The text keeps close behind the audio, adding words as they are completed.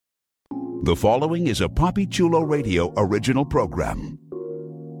The following is a Papi Chulo Radio original program.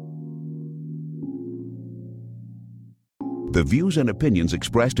 The views and opinions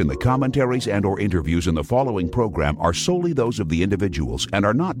expressed in the commentaries and/or interviews in the following program are solely those of the individuals and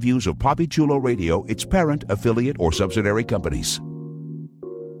are not views of Papi Chulo Radio, its parent, affiliate, or subsidiary companies.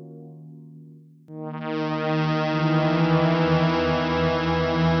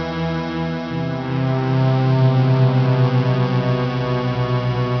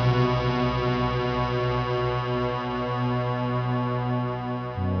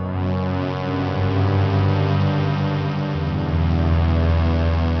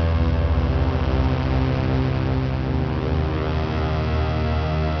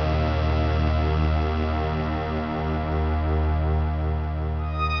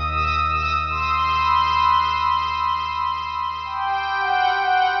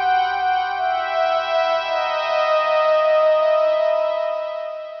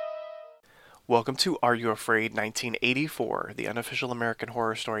 Welcome to Are You Afraid 1984, the unofficial American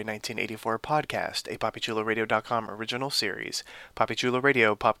Horror Story 1984 podcast, a PapiChuloRadio.com original series. Papi Chulo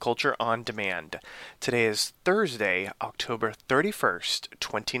Radio, pop culture on demand. Today is Thursday, October 31st,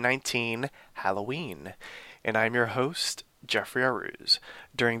 2019, Halloween. And I'm your host, Jeffrey Aruz.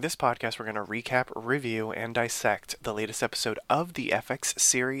 During this podcast, we're going to recap, review, and dissect the latest episode of the FX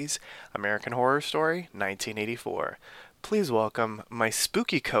series, American Horror Story 1984. Please welcome my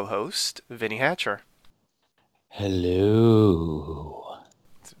spooky co-host, Vinny Hatcher. Hello.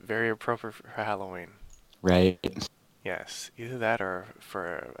 It's very appropriate for Halloween. Right. Yes, either that or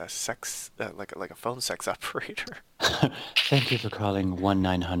for a sex, like a phone sex operator. Thank you for calling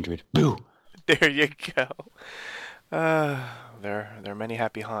 1-900. Boo! There you go. There are many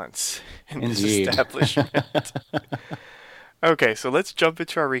happy haunts in this Indeed. establishment. Okay, so let's jump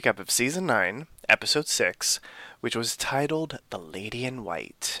into our recap of Season 9, Episode 6, which was titled The Lady in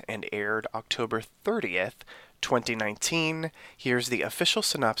White and aired October 30th, 2019. Here's the official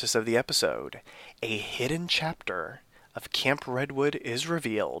synopsis of the episode. A hidden chapter of Camp Redwood is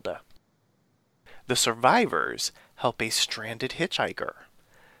revealed. The survivors help a stranded hitchhiker.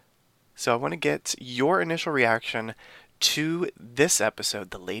 So I want to get your initial reaction to this episode,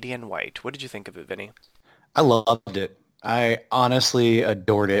 The Lady in White. What did you think of it, Vinny? I loved it. I honestly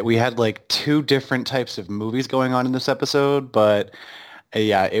adored it. We had like two different types of movies going on in this episode, but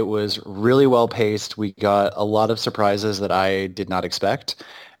yeah, it was really well paced. We got a lot of surprises that I did not expect,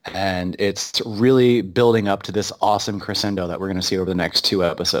 and it's really building up to this awesome crescendo that we're going to see over the next two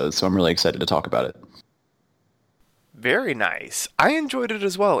episodes, so I'm really excited to talk about it. Very nice. I enjoyed it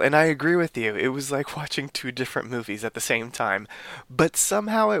as well, and I agree with you. It was like watching two different movies at the same time, but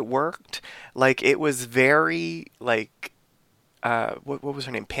somehow it worked. Like, it was very, like, what was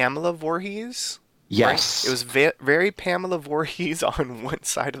her name? Pamela Voorhees? Yes. Right? It was very Pamela Voorhees on one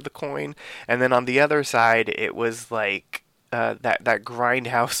side of the coin, and then on the other side, it was like that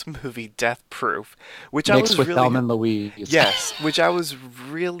Grindhouse movie, Death Proof, which Mixed I was with really Thelma and Louise. Yes, which I was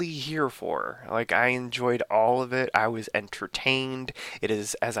really here for. Like, I enjoyed all of it. I was entertained. It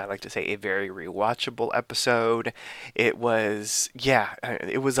is, as I like to say, a very rewatchable episode. It was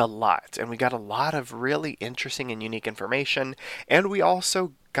a lot. And we got a lot of really interesting and unique information. And we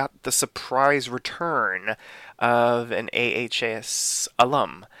also got the surprise return of an AHS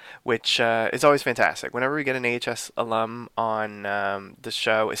alum, which is always fantastic. Whenever we get an AHS alum on the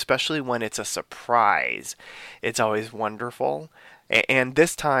show, especially when it's a surprise, it's always wonderful. And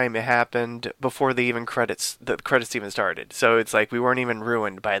this time it happened before the credits even started. So it's like we weren't even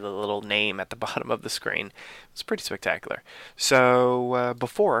ruined by the little name at the bottom of the screen. It's pretty spectacular. So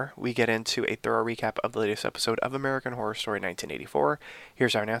before we get into a thorough recap of the latest episode of American Horror Story 1984,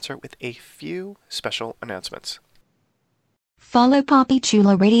 here's our announcer with a few special announcements. Follow Papi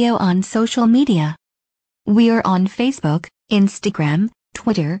Chulo Radio on social media. We are on Facebook, Instagram,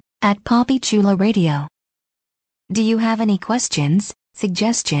 Twitter, at Papi Chulo Radio. Do you have any questions,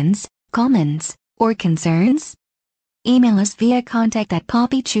 suggestions, comments, or concerns? Email us via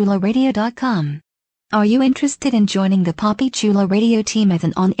contact@papichuloradio.com. Are you interested in joining the Papi Chulo Radio team as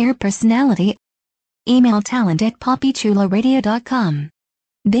an on-air personality? Email talent@papichuloradio.com.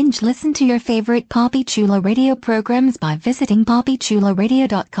 Binge listen to your favorite Papi Chulo Radio programs by visiting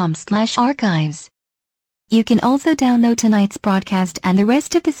papichuloradio.com/archives. You can also download tonight's broadcast and the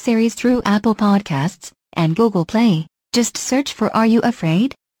rest of the series through Apple Podcasts and Google Play. Just search for Are You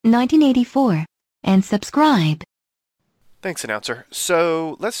Afraid? 1984 and subscribe. Thanks, announcer.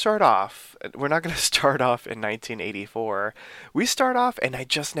 So let's start off. We're not going to start off in 1984. We start off, and I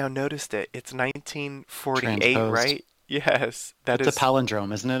just now noticed it. It's 1948, Transposed. right? Yes. It's a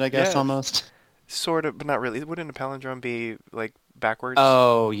palindrome, isn't it, I guess, Yes. almost? Sort of, but not really. Wouldn't a palindrome be like backwards.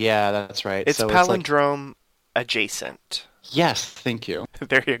 Oh, yeah, that's right. It's So it's like, palindrome adjacent. yes, thank you.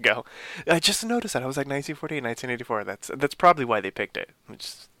 There you go. I just noticed that. I was like 1948, 1984. That's probably why they picked it, which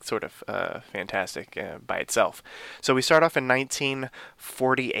is sort of fantastic by itself. So we start off in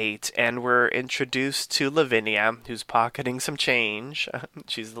 1948, and we're introduced to Lavinia, who's pocketing some change.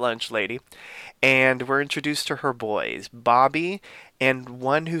 She's the lunch lady. And we're introduced to her boys, Bobby, and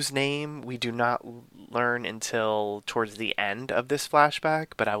one whose name we do not learn until towards the end of this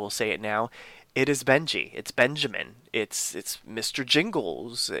flashback, but I will say it now. It is Benji. It's Benjamin. It's Mr.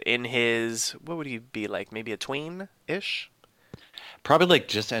 Jingles in his, what would he be like? Maybe a tween-ish? Probably like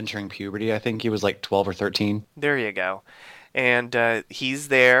just entering puberty. I think he was like 12 or 13. There you go. And he's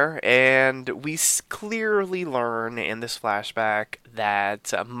there, and we clearly learn in this flashback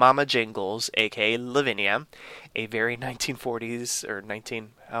that Mama Jingles, aka Lavinia, a very 1940s or 19,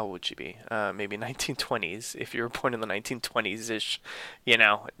 how old would she be? Maybe 1920s, if you were born in the 1920s-ish,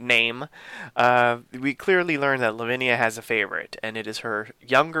 name. We clearly learn that Lavinia has a favorite, and it is her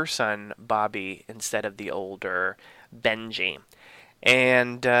younger son, Bobby, instead of the older Benji.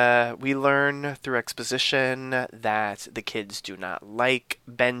 And we learn through exposition that the kids do not like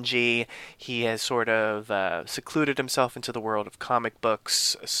Benji. He has sort of secluded himself into the world of comic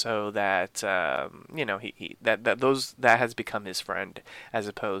books, so that that has become his friend as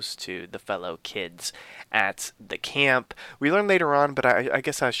opposed to the fellow kids at the camp. We learn later on, but I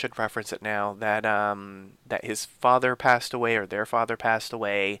guess I should reference it now, that that his father passed away, or their father passed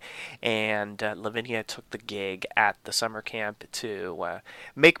away, and Lavinia took the gig at the summer camp to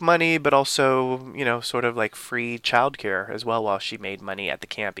make money, but also, sort of like free childcare as well while she made money at the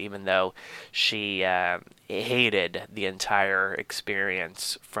camp, even though she hated the entire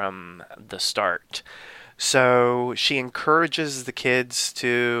experience from the start. So she encourages the kids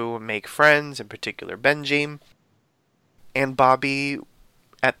to make friends, in particular Benji, and Bobby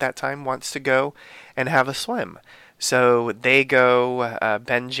at that time wants to go and have a swim. So they go.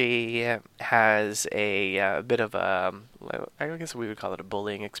 Benji has a bit of a, I guess we would call it a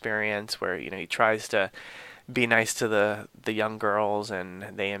bullying experience, where he tries to be nice to the young girls, and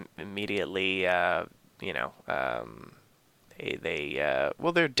they immediately they're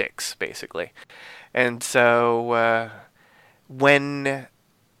dicks basically. And so when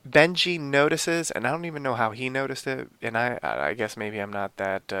Benji notices, and I don't even know how he noticed it, and I guess maybe I'm not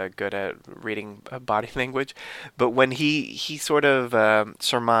that good at reading body language, but when he sort of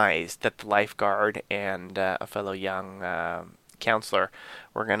surmised that the lifeguard and a fellow young counselor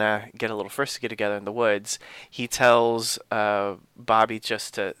were going to get a little frisky together in the woods, he tells Bobby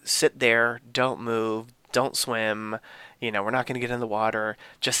just to sit there, don't move, don't swim, we're not going to get in the water,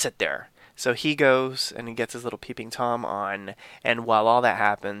 just sit there. So he goes and he gets his little peeping Tom on, and while all that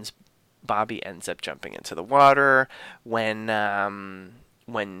happens, Bobby ends up jumping into the water. When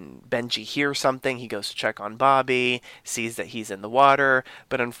Benji hears something, he goes to check on Bobby, sees that he's in the water,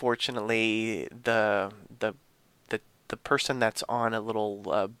 but unfortunately the person that's on a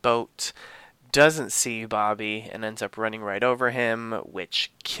little boat doesn't see Bobby and ends up running right over him,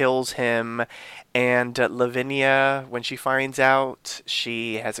 which kills him. And Lavinia, when she finds out,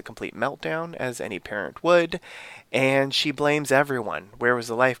 she has a complete meltdown, as any parent would, and she blames everyone. Where was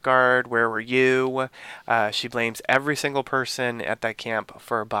the lifeguard? Where were you? She blames every single person at that camp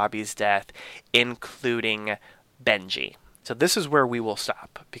for Bobby's death, including Benji. So this is where we will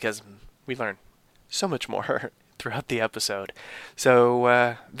stop, because we learn so much more throughout the episode.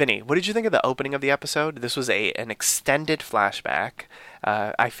 So, Vinny, what did you think of the opening of the episode? This was an extended flashback.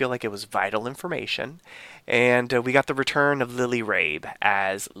 I feel like it was vital information. And we got the return of Lily Rabe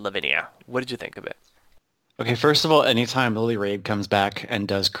as Lavinia. What did you think of it? Okay, first of all, anytime Lily Rabe comes back and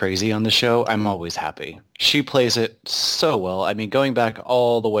does crazy on the show, I'm always happy. She plays it so well. I mean, going back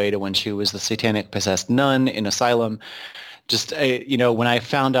all the way to when she was the satanic possessed nun in Asylum, just, when I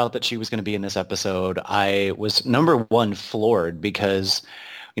found out that she was going to be in this episode, I was, number one, floored because,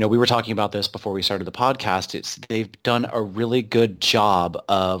 we were talking about this before we started the podcast. They've done a really good job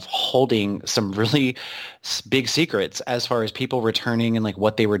of holding some really big secrets as far as people returning and like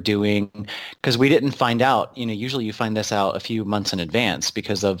what they were doing, because we didn't find out. Usually you find this out a few months in advance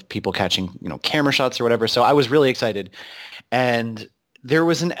because of people catching, camera shots or whatever. So I was really excited. And there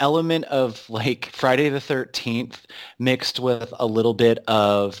was an element of like Friday the 13th mixed with a little bit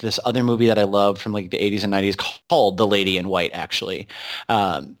of this other movie that I loved from like the 80s and 90s called The Lady in White, actually.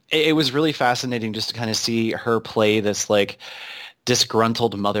 It was really fascinating just to kind of see her play this like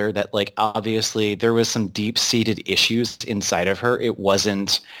disgruntled mother that like obviously there was some deep-seated issues inside of her. It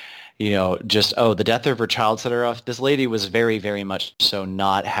wasn't, just, the death of her child set her off. This lady was very, very much so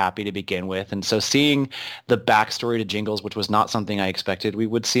not happy to begin with. And so seeing the backstory to Jingles, which was not something I expected we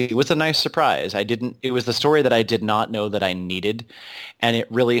would see, was a nice surprise. It was the story that I did not know that I needed. And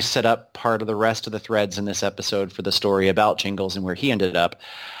it really set up part of the rest of the threads in this episode for the story about Jingles and where he ended up.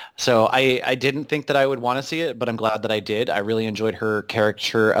 So I didn't think that I would want to see it, but I'm glad that I did. I really enjoyed her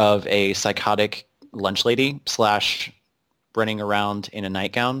caricature of a psychotic lunch lady / running around in a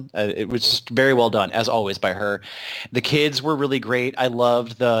nightgown. It was just very well done, as always, by her. The kids were really great. I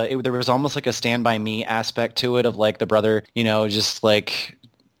loved there was almost like a Stand By Me aspect to it of like the brother, just like,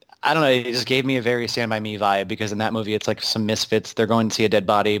 I don't know, it just gave me a very Stand By Me vibe, because in that movie it's like some misfits. They're going to see a dead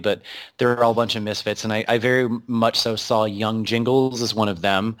body, but they're all a bunch of misfits. And I very much so saw young Jingles as one of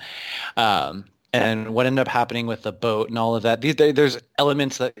them. And what ended up happening with the boat and all of that, there's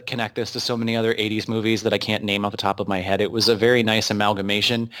elements that connect this to so many other 80s movies that I can't name off the top of my head. It was a very nice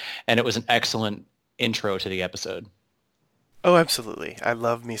amalgamation, and it was an excellent intro to the episode. Oh, absolutely. I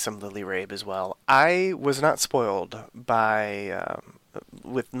love me some Lily Rabe as well. I was not spoiled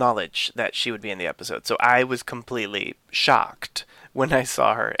with knowledge that she would be in the episode, so I was completely shocked when I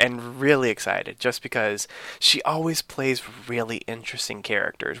saw her, and really excited, just because she always plays really interesting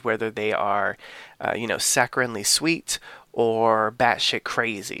characters, whether they are, saccharinely sweet or batshit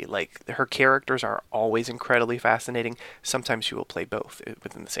crazy. Like, her characters are always incredibly fascinating. Sometimes she will play both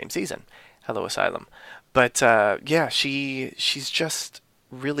within the same season. Hello, Asylum. But she's just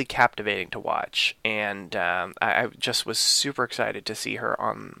really captivating to watch, and I just was super excited to see her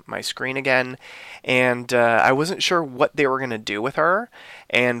on my screen again, and I wasn't sure what they were going to do with her,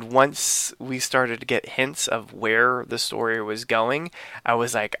 and once we started to get hints of where the story was going, I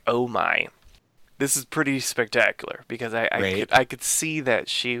was like, oh my, this is pretty spectacular, because I could see that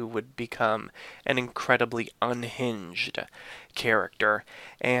she would become an incredibly unhinged character,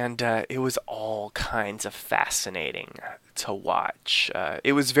 and it was all kinds of fascinating to watch.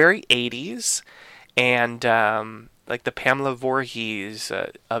 It was very 80s, and like the Pamela Voorhees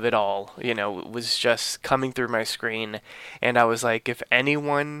of it all, was just coming through my screen, and I was like, if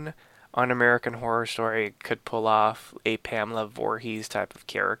anyone on American Horror Story could pull off a Pamela Voorhees type of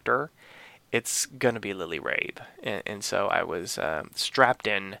character, it's gonna be Lily Rabe, and so I was strapped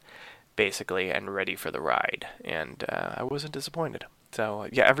in, basically, and ready for the ride, and I wasn't disappointed. So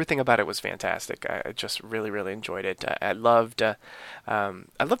yeah, everything about it was fantastic. I just really, really enjoyed it. I loved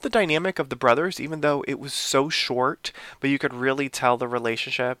the dynamic of the brothers, even though it was so short. But you could really tell the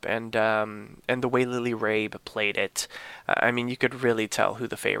relationship, and the way Lily Rabe played it. I mean, you could really tell who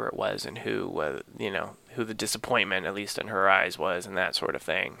the favorite was, and who who the disappointment, at least in her eyes, was, and that sort of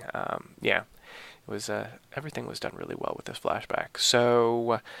thing. Yeah. It was everything was done really well with this flashback.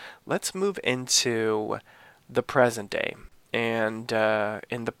 So let's move into the present day. And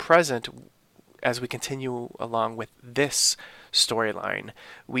in the present, as we continue along with this storyline,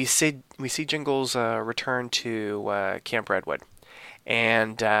 we see Jingles return to Camp Redwood,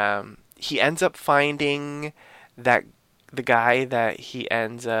 and he ends up finding that the guy that he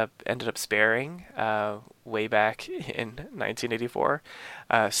ended up sparing way back in 1984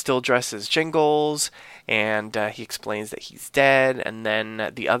 still dressed as Jingles, and he explains that he's dead. And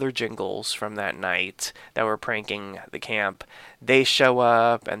then the other Jingles from that night that were pranking the camp, they show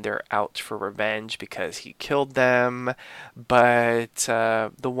up, and they're out for revenge because he killed them. But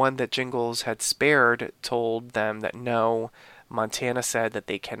the one that Jingles had spared told them that no, Montana said that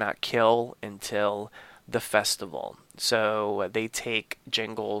they cannot kill until the festival. So they take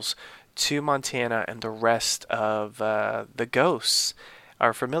Jingles to Montana, and the rest of the ghosts,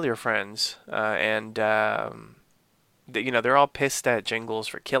 our familiar friends, and they're all pissed at Jingles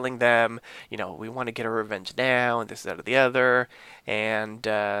for killing them. We want to get our revenge now, and this, that, or the other, and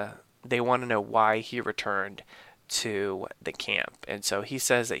they want to know why he returned to the camp. And so he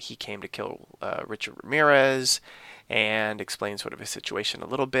says that he came to kill Richard Ramirez, and explains sort of his situation a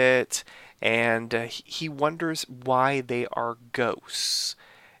little bit, and he wonders why they are ghosts,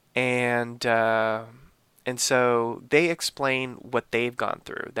 and so they explain what they've gone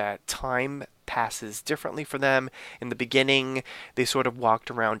through, that time passes differently for them. In the beginning, they sort of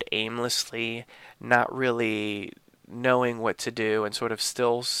walked around aimlessly, not really knowing what to do, and sort of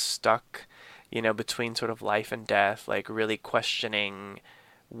still stuck, between sort of life and death, like really questioning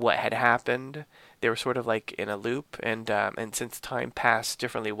what had happened. They were sort of like in a loop, and since time passed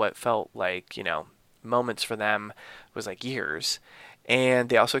differently, what felt like, moments for them was like years. And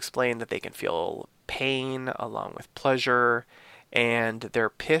they also explain that they can feel pain along with pleasure, and they're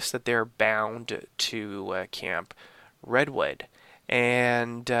pissed that they're bound to Camp Redwood.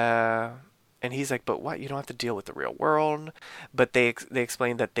 And and he's like, but what? You don't have to deal with the real world. But they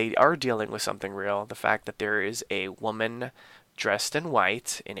explain that they are dealing with something real. The fact that there is a woman dressed in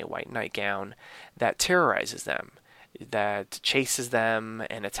white, in a white nightgown, that terrorizes them, that chases them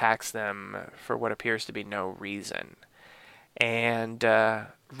and attacks them for what appears to be no reason. And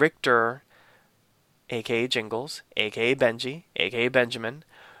Richter, aka Jingles, aka Benji, aka Benjamin,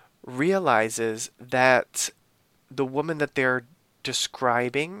 realizes that the woman that they're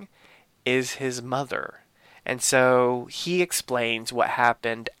describing is his mother. And so he explains what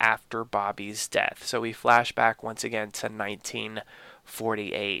happened after Bobby's death. So we flash back once again to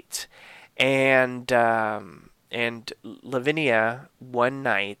 1948. And Lavinia one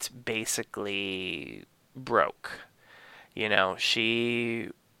night basically broke. You know, she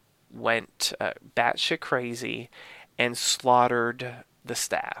went batshit crazy and slaughtered the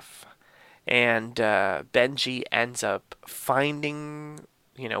staff. And Benji ends up finding,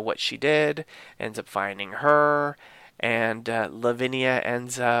 what she did, ends up finding her, and Lavinia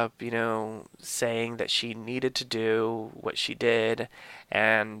ends up, saying that she needed to do what she did,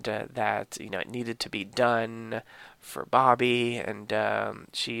 and that, it needed to be done for Bobby, and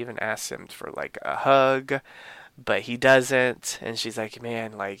she even asks him for, like, a hug, but he doesn't, and she's like,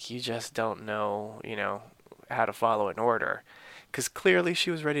 man, like, you just don't know, how to follow an order, because clearly she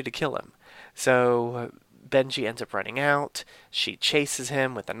was ready to kill him. So Benji ends up running out. She chases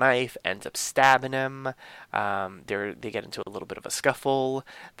him with a knife, ends up stabbing him. They get into a little bit of a scuffle.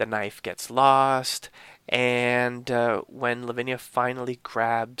 The knife gets lost. And when Lavinia finally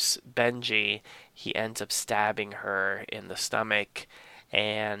grabs Benji, he ends up stabbing her in the stomach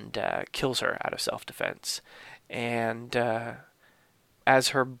and kills her out of self-defense. And as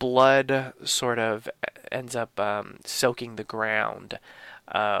her blood sort of ends up soaking the ground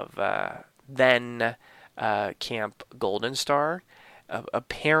of then Camp Golden Star.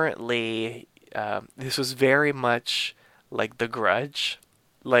 Apparently, this was very much like The Grudge.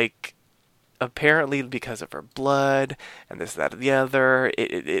 Like, apparently because of her blood and this, that, and the other,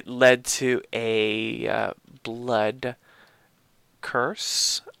 it led to a blood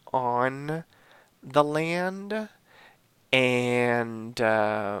curse on the land. And,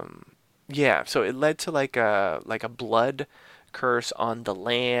 yeah, so it led to like a blood curse on the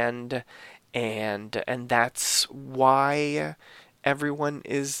land, and that's why everyone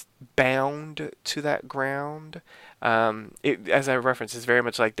is bound to that ground. As I referenced, it's very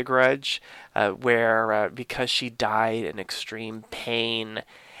much like The Grudge, where because she died in extreme pain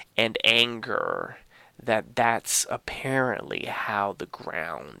and anger, that's apparently how the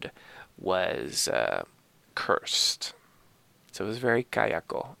ground was cursed. So it was very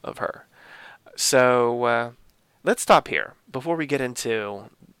kayako of her. So let's stop here before we get into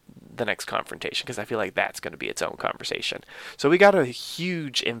the next confrontation, because I feel like that's going to be its own conversation. So we got a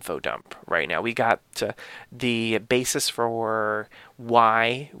huge info dump right now. We got the basis for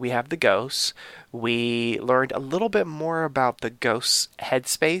why we have the ghosts. We learned a little bit more about the ghost's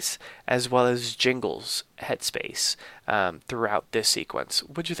headspace as well as Jingle's headspace throughout this sequence.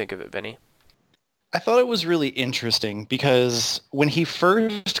 What'd you think of it, Vinny? I thought it was really interesting because when he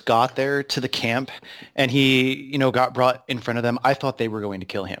first got there to the camp and he, got brought in front of them, I thought they were going to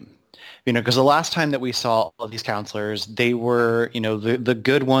kill him. Because the last time that we saw all of these counselors, they were, the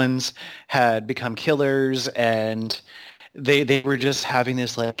good ones had become killers, and they were just having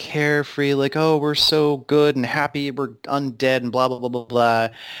this like carefree, like, oh, we're so good and happy, we're undead and blah, blah, blah, blah, blah.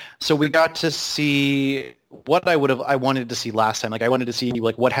 So we got to see what I wanted to see last time. Like, I wanted to see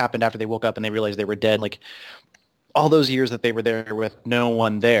like what happened after they woke up and they realized they were dead. Like all those years that they were there with no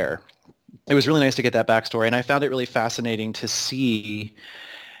one there. It was really nice to get that backstory, and I found it really fascinating to see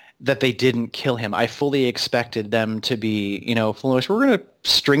that they didn't kill him. I fully expected them to be, foolish. We're going to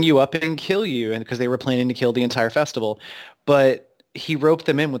string you up and kill you, and because they were planning to kill the entire festival. But he roped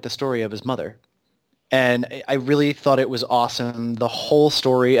them in with the story of his mother. And I really thought it was awesome. The whole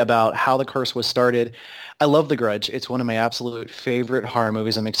story about how the curse was started. I love The Grudge. It's one of my absolute favorite horror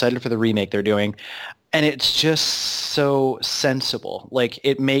movies. I'm excited for the remake they're doing. And it's just so sensible. Like,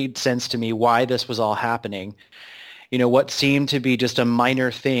 it made sense to me why this was all happening. What seemed to be just a minor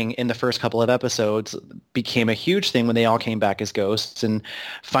thing in the first couple of episodes became a huge thing when they all came back as ghosts, and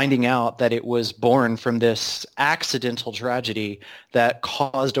finding out that it was born from this accidental tragedy that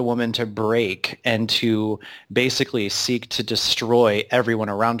caused a woman to break and to basically seek to destroy everyone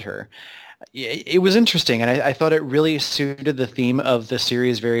around her. It was interesting, and I thought it really suited the theme of the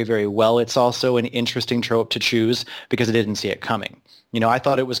series very, very well. It's also an interesting trope to choose because I didn't see it coming. I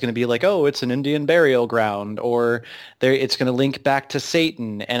thought it was going to be like, oh, it's an Indian burial ground, or it's going to link back to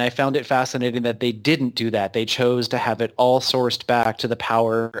Satan. And I found it fascinating that they didn't do that. They chose to have it all sourced back to the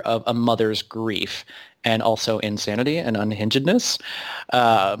power of a mother's grief and also insanity and unhingedness.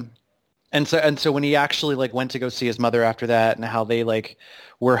 And so when he actually like went to go see his mother after that, and how they like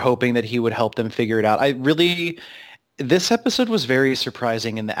were hoping that he would help them figure it out, this episode was very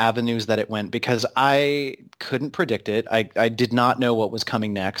surprising in the avenues that it went, because I couldn't predict it. I did not know what was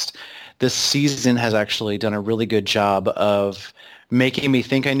coming next. This season has actually done a really good job of making me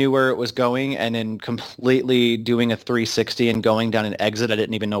think I knew where it was going, and then completely doing a 360 and going down an exit I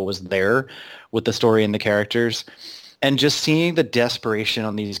didn't even know was there with the story and the characters. And just seeing the desperation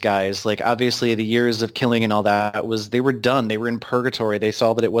on these guys, like obviously the years of killing and all that they were done. They were in purgatory. They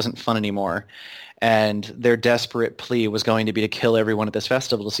saw that it wasn't fun anymore. And their desperate plea was going to be to kill everyone at this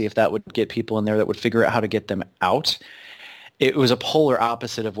festival to see if that would get people in there that would figure out how to get them out. It was a polar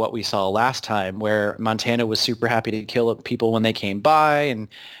opposite of what we saw last time, where Montana was super happy to kill people when they came by, and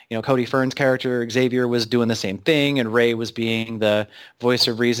Cody Fern's character Xavier was doing the same thing, and Ray was being the voice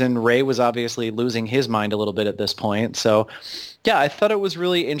of reason. Ray was obviously losing his mind a little bit at this point. So yeah, I thought it was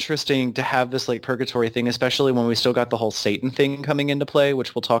really interesting to have this like purgatory thing, especially when we still got the whole Satan thing coming into play,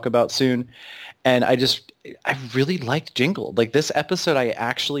 which we'll talk about soon. And I really liked Jingle. Like this episode, I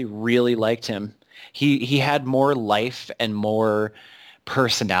actually really liked him. He had more life and more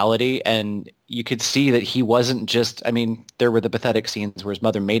personality, and you could see that he wasn't just, I mean, there were the pathetic scenes where his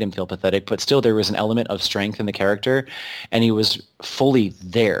mother made him feel pathetic, but still there was an element of strength in the character, and he was fully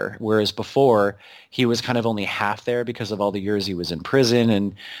there, whereas before he was kind of only half there because of all the years he was in prison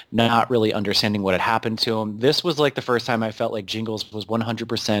and not really understanding what had happened to him. This was like the first time I felt like Jingles was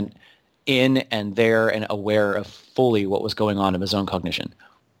 100% in and there and aware of fully what was going on in his own cognition.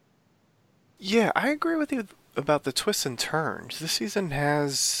 Yeah, I agree with you about the twists and turns. This season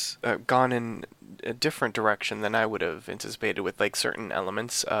has gone in a different direction than I would have anticipated, with like certain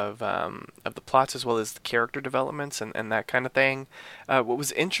elements of the plots as well as the character developments and that kind of thing. What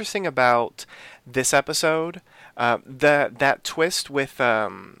was interesting about this episode, that twist with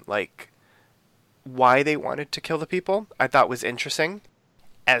like why they wanted to kill the people, I thought was interesting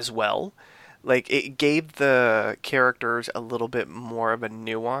as well. Like, it gave the characters a little bit more of a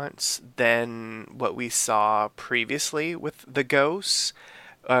nuance than what we saw previously with the ghosts.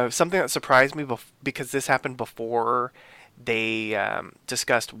 Something that surprised me because this happened before they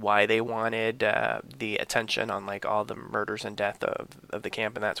discussed why they wanted the attention on like all the murders and death of the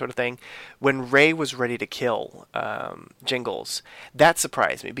camp and that sort of thing. When Ray was ready to kill Jingles, that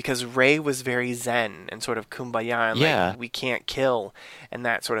surprised me because Ray was very zen and sort of kumbaya and like, we can't kill and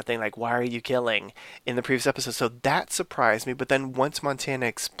that sort of thing. Like, why are you killing in the previous episode? So that surprised me. But then once Montana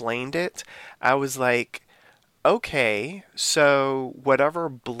explained it, I was like, okay, so whatever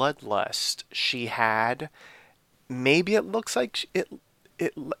bloodlust she had, maybe it looks like it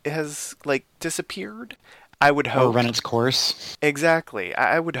has like disappeared. I would hope. Or run its course. Exactly.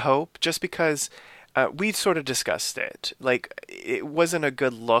 I would hope, just because we sort of discussed it. Like, it wasn't a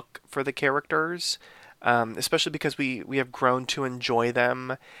good look for the characters, especially because we have grown to enjoy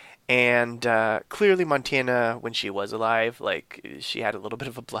them. And clearly Montana, when she was alive, like, she had a little bit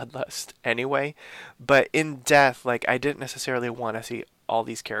of a bloodlust anyway. But in death, like, I didn't necessarily want to see all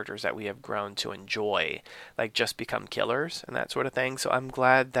these characters that we have grown to enjoy, like, just become killers and that sort of thing. So I'm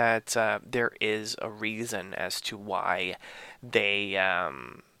glad that there is a reason as to why they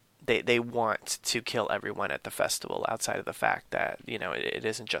want to kill everyone at the festival, outside of the fact that, it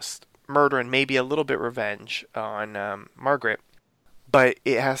isn't just murder and maybe a little bit revenge on Margaret. But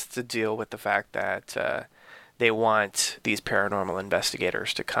it has to deal with the fact that they want these paranormal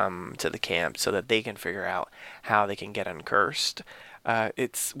investigators to come to the camp so that they can figure out how they can get uncursed.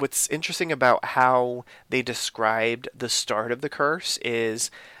 It's what's interesting about how they described the start of the curse is,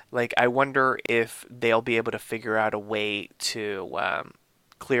 like, I wonder if they'll be able to figure out a way to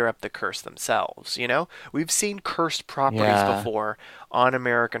clear up the curse themselves. We've seen cursed properties before on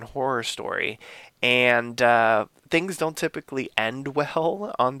American Horror Story, and things don't typically end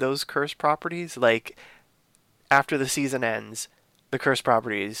well on those cursed properties. Like, after the season ends, the cursed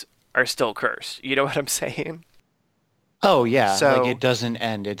properties are still cursed. You know what I'm saying? Oh yeah, So, like it doesn't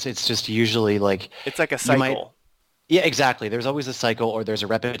end. It's just usually like it's like a cycle. Yeah, exactly. There's always a cycle, or there's a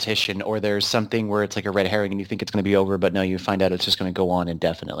repetition, or there's something where it's like a red herring and you think it's going to be over, but no, you find out it's just going to go on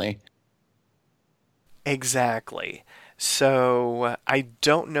indefinitely. Exactly. So I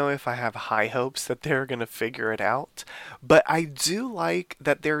don't know if I have high hopes that they're going to figure it out, but I do like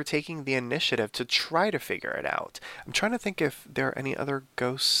that they're taking the initiative to try to figure it out. I'm trying to think if there are any other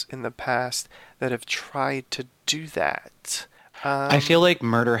ghosts in the past that have tried to do that. I feel like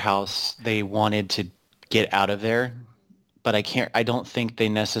Murder House, they wanted to get out of there, but I don't think they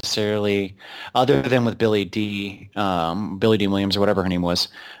necessarily, other than with Billy Dean Williams or whatever her name was.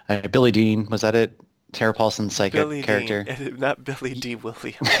 Billy Dean, was that it? Tara Paulson's psychic Billy character. Dean, not Billy D.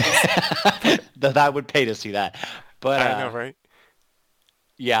 Williams. That would pay to see that. But I know, right?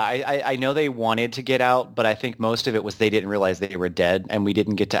 yeah, I know they wanted to get out, but I think most of it was they didn't realize they were dead, and we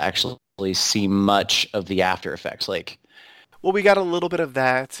didn't get to actually see much of the after effects. Like, Well, we got a little bit of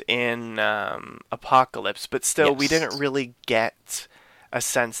that in Apocalypse, but still, we yes. didn't really get a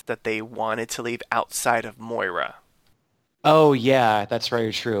sense that they wanted to leave outside of Moira. Oh yeah, that's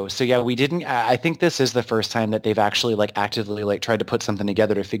very true. So yeah, we didn't. I think this is the first time that they've actually like actively like tried to put something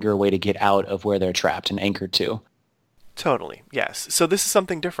together to figure a way to get out of where they're trapped and anchored to. Totally, yes. So this is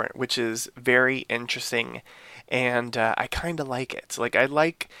something different, which is very interesting, and I kind of like it. Like, I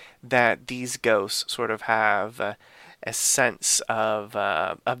like that these ghosts sort of have a sense of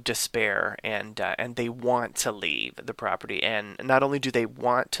despair, and they want to leave the property. And not only do they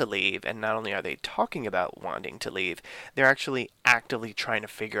want to leave, and not only are they talking about wanting to leave, they're actually actively trying to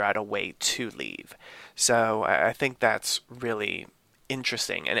figure out a way to leave. So I think that's really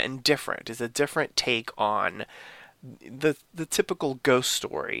interesting and different. It's a different take on the typical ghost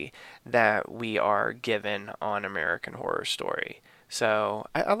story that we are given on American Horror Story. So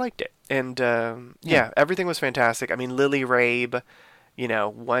I liked it, and yeah, everything was fantastic. I mean, Lily Rabe,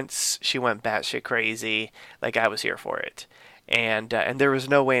 once she went batshit crazy, like, I was here for it, and there was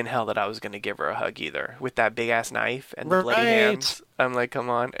no way in hell that I was gonna give her a hug either, with that big ass knife and the bloody hands. I'm like,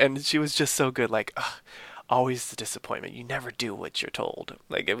 come on, and she was just so good, like, ugh, always the disappointment. You never do what you're told.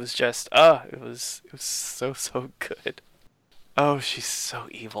 Like, it was just, it was so good. Oh, she's so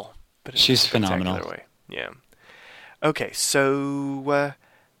evil, but in a She's spectacular phenomenal. way. Yeah. Okay, so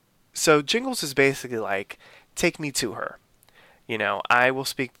Jingles is basically like, take me to her. I will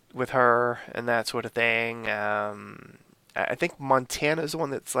speak with her and that sort of thing. I think Montana's the one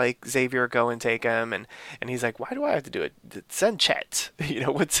that's like, Xavier, go and take him, and he's like, why do I have to do it? Send Chet.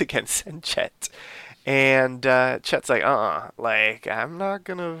 Once again, send Chet. And Chet's like, like, I'm not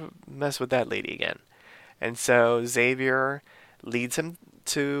gonna mess with that lady again. And so Xavier leads him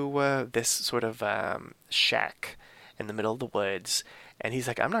to this sort of shack in the middle of the woods, and he's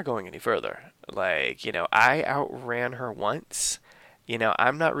like, I'm not going any further. Like, I outran her once.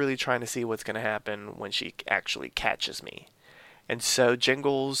 I'm not really trying to see what's going to happen when she actually catches me. And so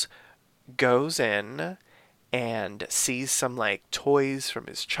Jingles goes in and sees some, like, toys from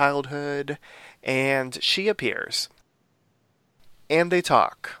his childhood, and she appears. And they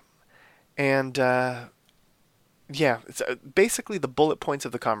talk. And, yeah, it's, basically the bullet points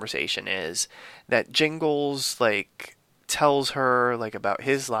of the conversation is that Jingles, like, tells her, like, about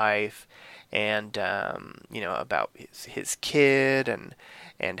his life, and about his kid,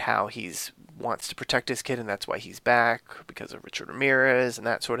 and how he's wants to protect his kid, and that's why he's back, because of Richard Ramirez and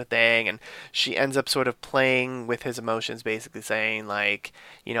that sort of thing. And she ends up sort of playing with his emotions, basically saying, like,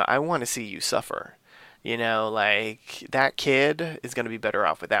 I want to see you suffer. Like, that kid is going to be better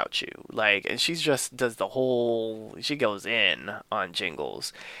off without you. Like, and she just does she goes in on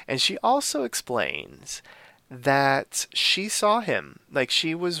Jingles. And she also explains that she saw him. Like,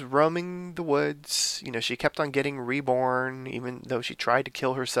 she was roaming the woods. She kept on getting reborn, even though she tried to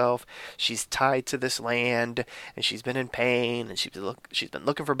kill herself. She's tied to this land, and she's been in pain, and she's been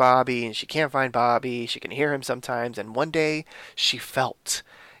looking for Bobby, and she can't find Bobby. She can hear him sometimes, and one day she felt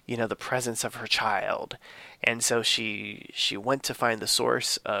the presence of her child. And so she went to find the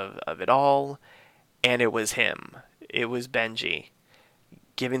source of it all, and it was him. It was Benji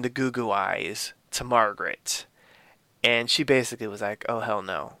giving the goo eyes to Margaret. And she basically was like, oh, hell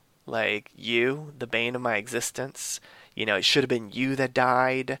no. Like, you, the bane of my existence, it should have been you that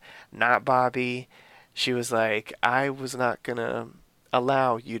died, not Bobby. She was like, I was not going to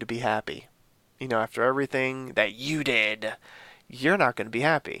allow you to be happy. After everything that you did, you're not going to be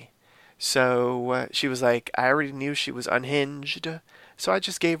happy. So she was like, I already knew she was unhinged, so I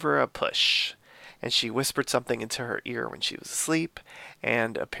just gave her a push. And she whispered something into her ear when she was asleep,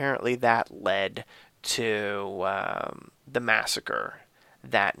 and apparently that led to the massacre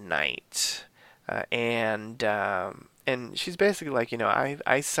that night. And she's basically like,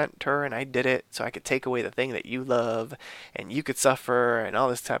 I sent her and I did it so I could take away the thing that you love, and you could suffer, and all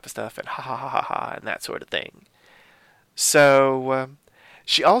this type of stuff, and ha ha ha ha ha, and that sort of thing. So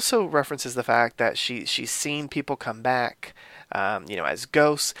She also references the fact that she's seen people come back, as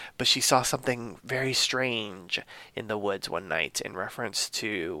ghosts, but she saw something very strange in the woods one night in reference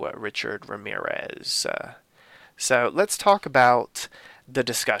to Richard Ramirez. So let's talk about the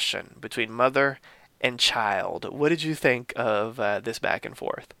discussion between mother and child. What did you think of this back and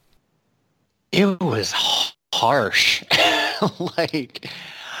forth? It was harsh. Like,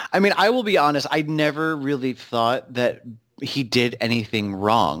 I mean, I will be honest, I never really thought that he did anything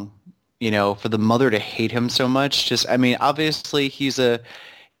wrong, for the mother to hate him so much. Just, I mean, obviously he's a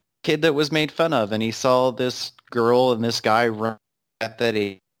kid that was made fun of, and he saw this girl and this guy run at that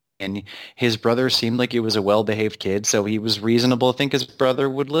age, and his brother seemed like he was a well-behaved kid, so he was reasonable to think his brother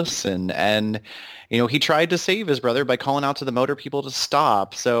would listen. And he tried to save his brother by calling out to the motor people to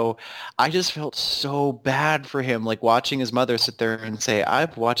stop. So I just felt so bad for him, like watching his mother sit there and say,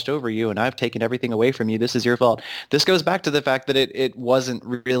 I've watched over you and I've taken everything away from you. This is your fault. This goes back to the fact that it wasn't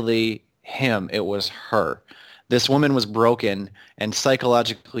really him. It was her. This woman was broken and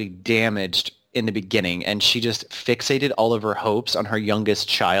psychologically damaged in the beginning, and she just fixated all of her hopes on her youngest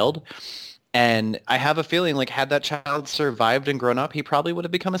child. And I have a feeling, like, had that child survived and grown up, he probably would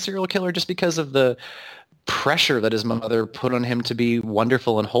have become a serial killer just because of the pressure that his mother put on him to be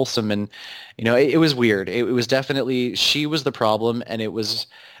wonderful and wholesome. And, it was weird. It was definitely, she was the problem, and I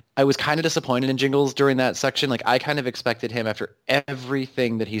was kind of disappointed in Jingles during that section. Like, I kind of expected him, after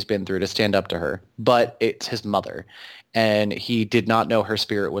everything that he's been through, to stand up to her. But it's his mother, and he did not know her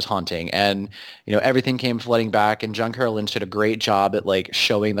spirit was haunting. And, everything came flooding back, and John Carroll Lynch did a great job at, like,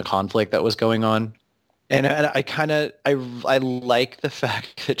 showing the conflict that was going on. And I like the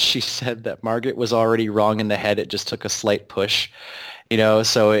fact that she said that Margaret was already wrong in the head. It just took a slight push.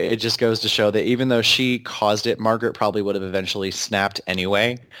 So it just goes to show that even though she caused it, Margaret probably would have eventually snapped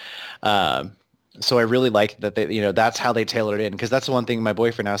anyway. So I really like that that's how they tailored it in, because that's the one thing my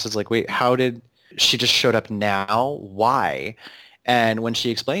boyfriend asked is like, wait, how did she just showed up now? Why? And when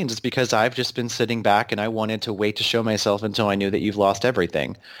she explains, it's because I've just been sitting back and I wanted to wait to show myself until I knew that you've lost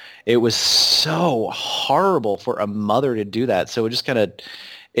everything. It was so horrible for a mother to do that. So it just kind of,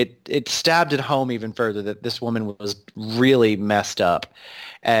 it stabbed it home even further that this woman was really messed up.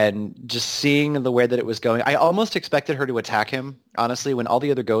 And just seeing the way that it was going, I almost expected her to attack him. Honestly, when all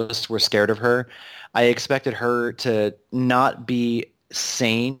the other ghosts were scared of her, I expected her to not be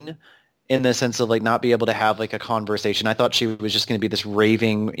sane, in the sense of, like, not be able to have, like, a conversation. I thought she was just going to be this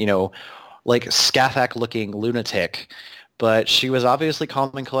raving, like, Scathach-looking lunatic. But she was obviously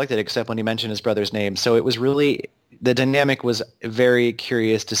calm and collected, except when he mentioned his brother's name. So it was really, the dynamic was very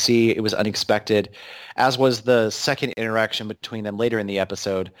curious to see. It was unexpected, as was the second interaction between them later in the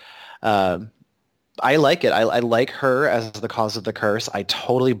episode. I like it. I like her as the cause of the curse. I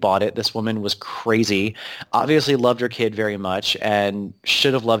totally bought it. This woman was crazy. Obviously loved her kid very much and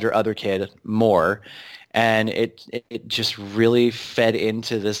should have loved her other kid more. And it just really fed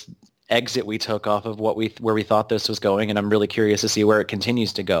into this exit we took off of where we thought this was going. And I'm really curious to see where it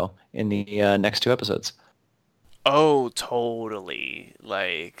continues to go in the next two episodes. Oh, totally.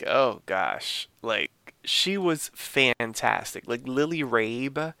 Like, oh gosh. Like, she was fantastic. Like, Lily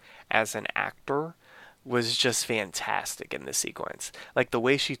Rabe as an actor was just fantastic in this sequence. Like, the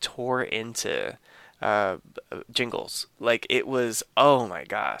way she tore into Jingles, like, it was, oh my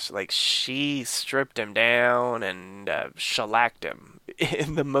gosh, like, she stripped him down and shellacked him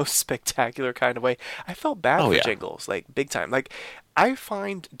in the most spectacular kind of way. I felt bad for Jingles, like, big time. Like, I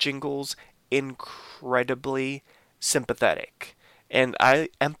find Jingles incredibly sympathetic, and I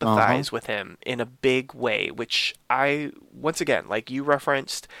empathize with him in a big way, which I, once again, like you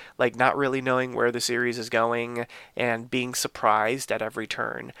referenced, like, not really knowing where the series is going and being surprised at every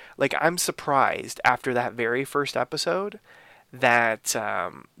turn. Like, I'm surprised after that very first episode that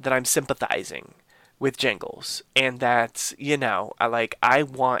I'm sympathizing with Jingles, and that, I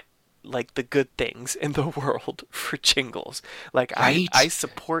want, like, the good things in the world for Jingles. Like, right? I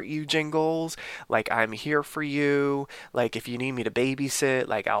support you, Jingles. Like, I'm here for you. Like, if you need me to babysit,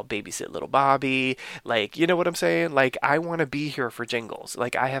 like, I'll babysit little Bobby. Like, you know what I'm saying? Like, I want to be here for Jingles.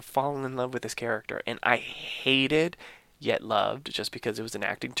 Like, I have fallen in love with this character, and I hated yet loved, just because it was an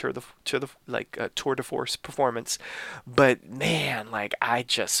acting tour de force performance. But man, like, I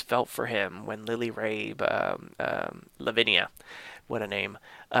just felt for him when Lily Rabe, Lavinia, what a name,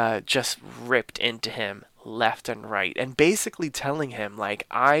 just ripped into him left and right, and basically telling him, like,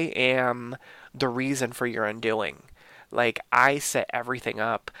 I am the reason for your undoing. Like, I set everything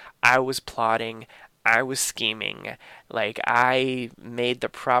up. I was plotting. I was scheming. Like, I made the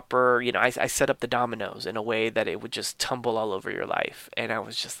proper, I set up the dominoes in a way that it would just tumble all over your life. And I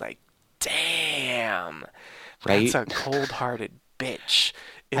was just like, damn, right? that's a cold-hearted bitch.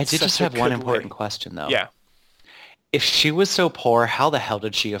 I It's did just such a have one good important way. question, though. Yeah. If she was so poor, how the hell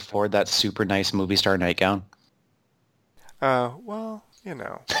did she afford that super nice movie star nightgown? Well,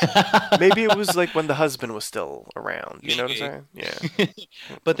 maybe it was like when the husband was still around. You know what I'm Maybe. saying? Yeah.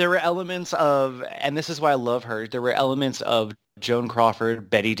 But there were elements of, and this is why I love her, there were elements of Joan Crawford,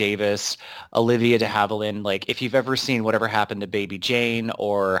 Betty Davis, Olivia de Havilland. Like, if you've ever seen Whatever Happened to Baby Jane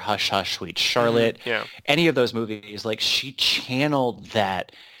or Hush Hush Sweet Charlotte, Yeah. any of those movies, like, she channeled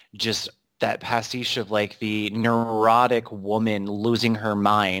that, just that pastiche of like the neurotic woman losing her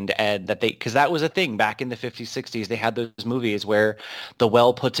mind, and that they, because that was a thing back in the 50s, 60s, they had those movies where the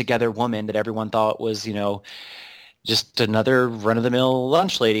well put together woman that everyone thought was, just another run-of-the-mill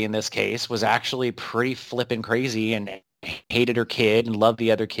lunch lady in this case was actually pretty flippin' crazy and hated her kid and loved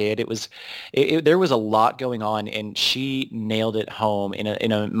the other kid. There was a lot going on, and she nailed it home in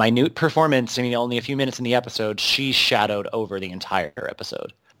a minute performance. I mean, only a few minutes in the episode, she shadowed over the entire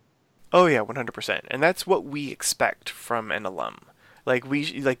episode. Oh yeah, 100%. And that's what we expect from an alum. Like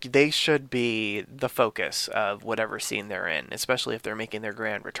they should be the focus of whatever scene they're in, especially if they're making their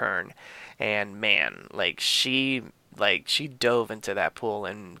grand return. And man, she dove into that pool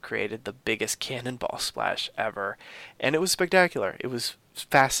and created the biggest cannonball splash ever, and it was spectacular. It was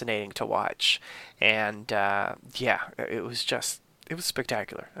fascinating to watch, and yeah, it was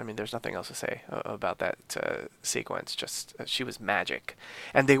spectacular. I mean, there's nothing else to say about that sequence. Just she was magic,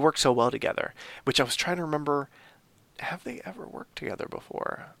 and they worked so well together. Which I was trying to remember. Have they ever worked together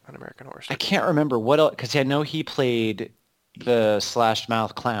before on American Horror I Story? can't remember what else, because I know he played the slashed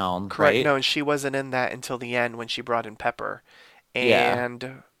mouth clown, Correct. right? No, and she wasn't in that until the end when she brought in Pepper. Yeah.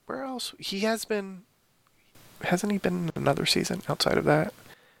 And where else? He has been. Hasn't he been in another season outside of that?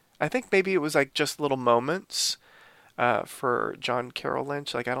 I think maybe it was like just little moments for John Carroll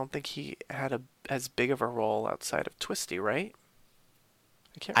Lynch. Like I don't think he had as big of a role outside of Twisty, right?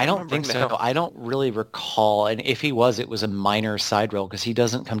 I can't I don't remember think now. so. I don't really recall. And if he was, it was a minor side role because he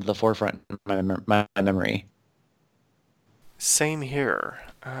doesn't come to the forefront in my memory. Same here.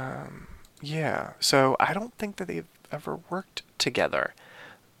 Yeah. So I don't think that they've ever worked together,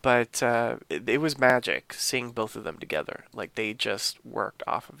 but it was magic seeing both of them together. Like they just worked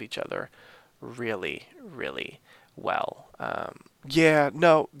off of each other really, really well. Yeah,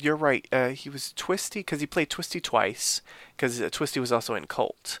 no, you're right. He was Twisty because he played Twisty twice because Twisty was also in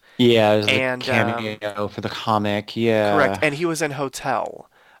Cult. Yeah, it was the And cameo for the comic. correct, Yeah. and he was in Hotel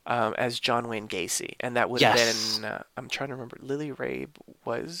as John Wayne Gacy, and that would have Yes. been I'm trying to remember. Lily Rabe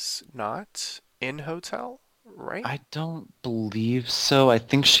was not in Hotel, right? I don't believe so. I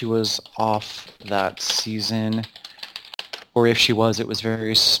think she was off that season. Or if she was, it was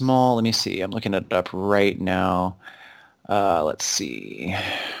very small. Let me see. I'm looking it up right now. Let's see.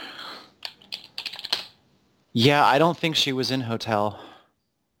 Yeah, I don't think she was in Hotel.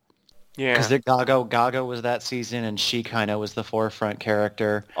 Yeah. Because Gaga was that season, and she kind of was the forefront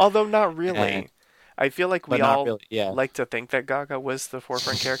character. Although not And, really. I feel like but we not all really, yeah. like to think that Gaga was the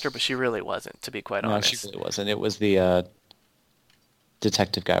forefront character, but she really wasn't, to be quite No, she honest. really wasn't. It was the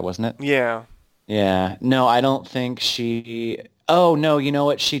detective guy, wasn't it? Yeah. Yeah. No, I don't think she... Oh, no, you know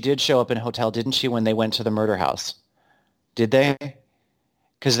what? She did show up in Hotel, didn't she, when they went to the murder house? Did they?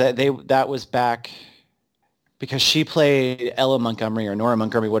 Because that was back... Because she played Ella Montgomery or Nora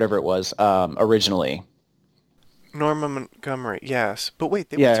Montgomery, whatever it was, originally. Norma Montgomery, yes. But wait,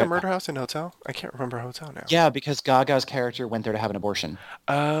 they went to Yeah. Murder House and Hotel? I can't remember Hotel now. Yeah, because Gaga's character went there to have an abortion.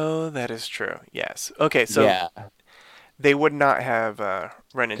 Oh, that is true. Yes. Okay, so Yeah, they would not have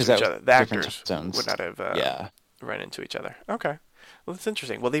run because into that each was other. The different actors time would zones. not have Yeah, run into each other. Okay. Well, that's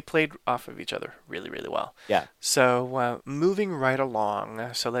interesting. Well, they played off of each other really, really well. yeah. So, moving right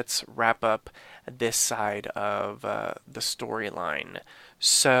along, so let's wrap up this side of the storyline.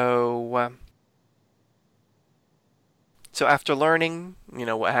 So after learning,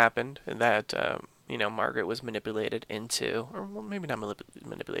 what happened, that, Margaret was manipulated into, or well, maybe not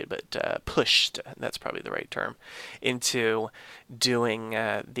manipulated, but pushed, that's probably the right term, into doing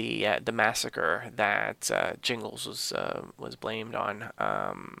the massacre that Jingles was blamed on.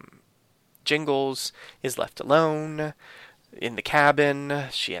 Jingles is left alone in the cabin.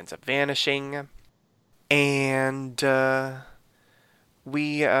 She ends up vanishing, and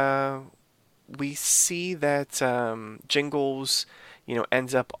we see that Jingles,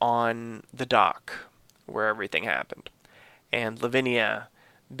 ends up on the dock where everything happened, and Lavinia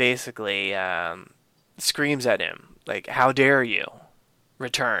basically screams at him like, "How dare you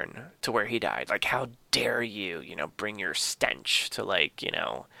return to where he died? Like, how dare you, bring your stench to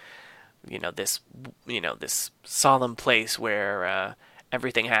this solemn place where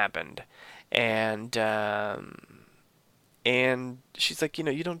everything happened." And And she's like,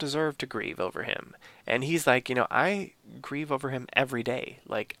 you don't deserve to grieve over him. And he's like, I grieve over him every day.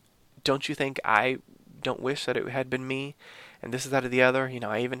 Like, don't you think I don't wish that it had been me? And this is that or the other.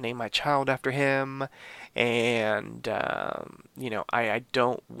 I even named my child after him. And, I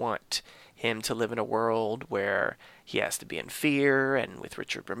don't want him to live in a world where he has to be in fear. And with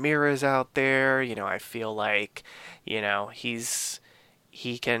Richard Ramirez out there, I feel like,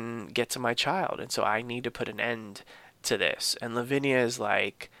 he can get to my child. And so I need to put an end to this. And Lavinia is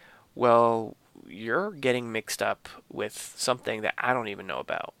like, well, you're getting mixed up with something that I don't even know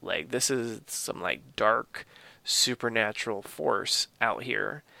about. Like, this is some like dark supernatural force out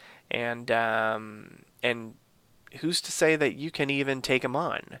here. And who's to say that you can even take him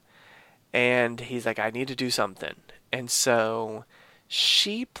on? And he's like, I need to do something. And so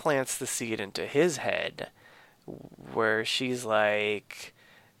she plants the seed into his head where she's like,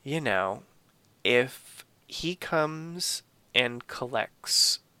 if he comes and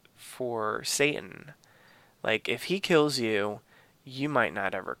collects for Satan, like if he kills you, you might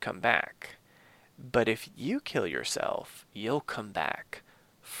not ever come back. But if you kill yourself, you'll come back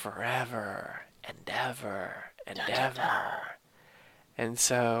forever and ever and ever. And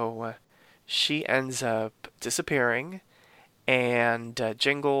so she ends up disappearing, and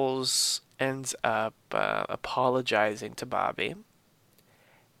Jingles ends up apologizing to Bobby.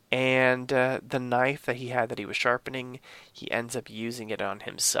 And the knife that he had that he was sharpening, he ends up using it on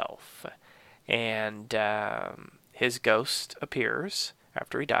himself. And his ghost appears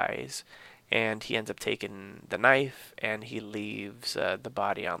after he dies, and he ends up taking the knife, and he leaves the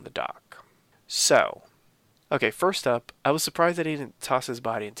body on the dock. So, okay, first up, I was surprised that he didn't toss his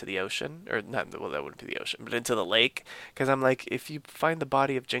body into the ocean, or not, well, that wouldn't be the ocean, but into the lake, because I'm like, if you find the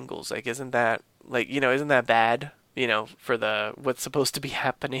body of Jingles, like, isn't that bad? For what's supposed to be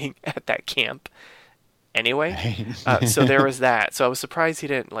happening at that camp anyway. So there was that. So I was surprised he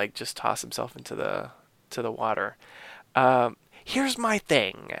didn't like just toss himself into the water. Here's my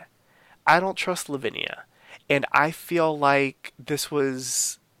thing. I don't trust Lavinia, and I feel like this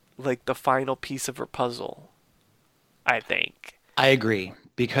was like the final piece of her puzzle. I think. I agree.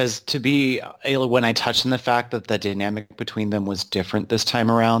 Because when I touched on the fact that the dynamic between them was different this time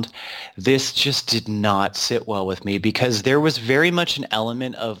around, this just did not sit well with me, because there was very much an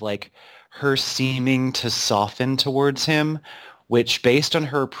element of like her seeming to soften towards him, which based on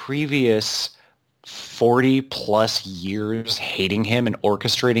her previous 40 plus years hating him and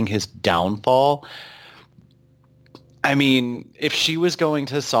orchestrating his downfall, I mean, if she was going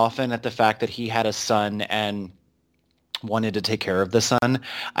to soften at the fact that he had a son and wanted to take care of the son,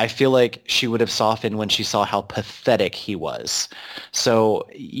 I feel like she would have softened when she saw how pathetic he was. So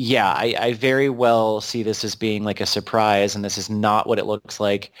yeah, I very well see this as being like a surprise, and this is not what it looks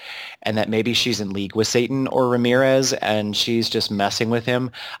like, and that maybe she's in league with Satan or Ramirez and she's just messing with him.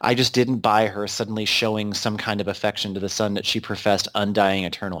 I just didn't buy her suddenly showing some kind of affection to the son that she professed undying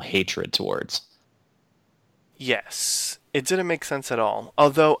eternal hatred towards. Yes, it didn't make sense at all.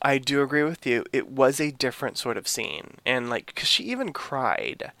 Although I do agree with you, it was a different sort of scene. And like, because she even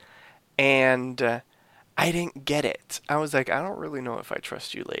cried. And I didn't get it. I was like, I don't really know if I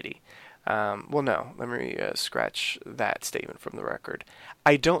trust you, lady. Well, no, let me scratch that statement from the record.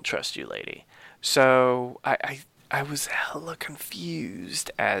 I don't trust you, lady. So I was hella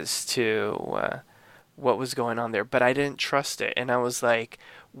confused as to what was going on there, but I didn't trust it. And I was like,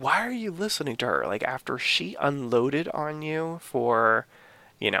 why are you listening to her? Like, after she unloaded on you for,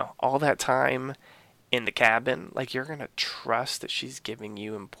 all that time in the cabin, like, you're going to trust that she's giving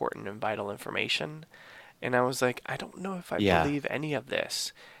you important and vital information? And I was like, I don't know if I believe any of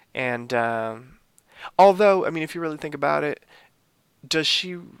this. And although, I mean, if you really think about it, does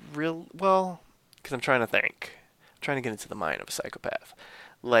she well, because I'm trying to think. I'm trying to get into the mind of a psychopath.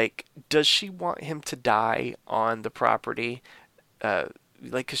 Like, does she want him to die on the property?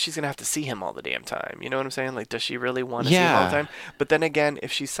 Like, because she's going to have to see him all the damn time. You know what I'm saying? Like, does she really want to see him all the time? But then again,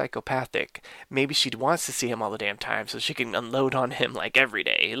 if she's psychopathic, maybe she wants to see him all the damn time so she can unload on him, like, every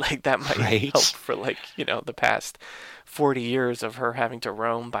day. Like, that might help for, like, the past 40 years of her having to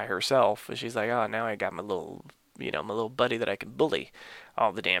roam by herself. And she's like, oh, now I got my little buddy that I can bully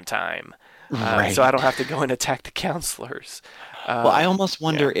all the damn time. So I don't have to go and attack the counselors. Well, I almost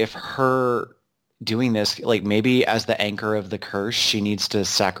wonder if her doing this, like maybe as the anchor of the curse, she needs to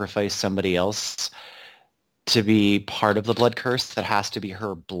sacrifice somebody else to be part of the blood curse that has to be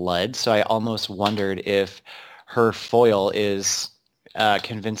her blood. So I almost wondered if her foil is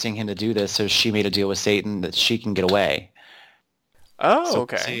convincing him to do this, so she made a deal with Satan that she can get away. Oh, so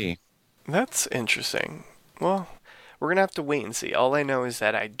okay. That's interesting. Well, we're going to have to wait and see. All I know is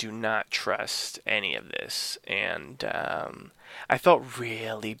that I do not trust any of this. And I felt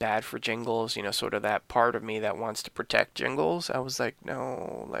really bad for Jingles, sort of that part of me that wants to protect Jingles. I was like,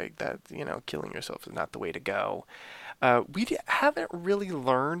 no, like that, killing yourself is not the way to go. Haven't really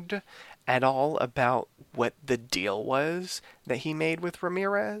learned at all about what the deal was that he made with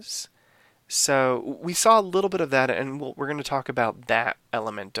Ramirez. So we saw a little bit of that, and we're going to talk about that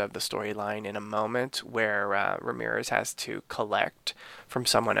element of the storyline in a moment, where Ramirez has to collect from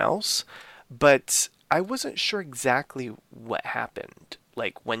someone else. But I wasn't sure exactly what happened,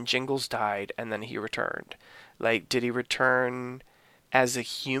 like when Jingles died and then he returned. Like, did he return as a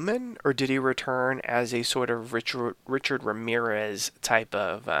human, or did he return as a sort of Richard Ramirez type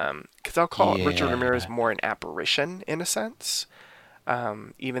of? Because I'll call Richard Ramirez more an apparition in a sense.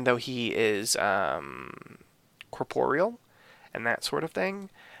 Even though he is corporeal and that sort of thing.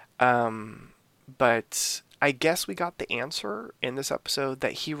 But I guess we got the answer in this episode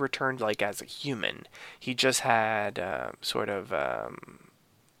that he returned like as a human. He just had sort of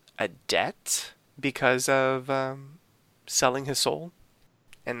a debt because of selling his soul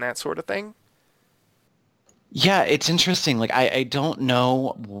and that sort of thing. Yeah, it's interesting. Like, I don't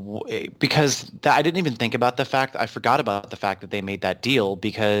know because I didn't even think about the fact. I forgot about the fact that they made that deal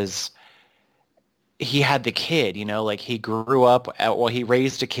because he had the kid, like he grew up, he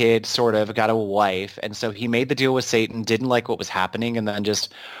raised a kid, sort of, got a wife. And so he made the deal with Satan, didn't like what was happening, and then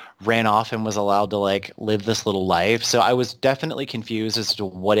just ran off and was allowed to like live this little life. So I was definitely confused as to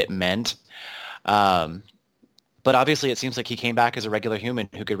what it meant. But obviously it seems like he came back as a regular human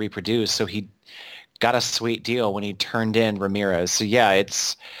who could reproduce. So he got a sweet deal when he turned in Ramirez. So yeah,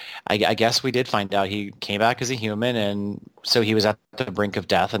 I guess we did find out he came back as a human, and so he was at the brink of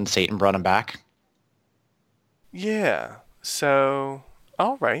death and Satan brought him back. Yeah. So,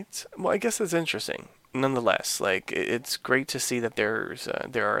 all right. Well, I guess that's interesting. Nonetheless, like, it's great to see that there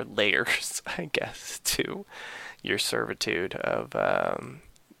are layers, I guess, to your servitude of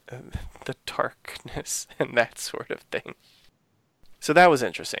the darkness and that sort of thing. So that was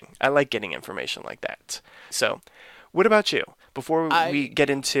interesting. I like getting information like that. So, what about you? Before we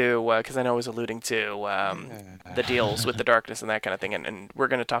get into, because I know I was alluding to the deals with the darkness and that kind of thing, and we're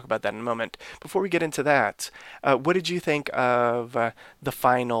going to talk about that in a moment. Before we get into that, what did you think of the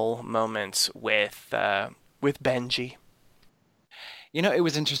final moments with Benji? It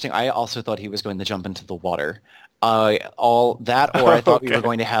was interesting. I also thought he was going to jump into the water. All that, or I thought we were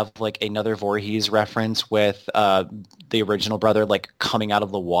going to have like another Voorhees reference with the original brother like coming out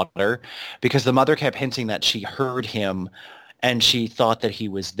of the water, because the mother kept hinting that she heard him and she thought that he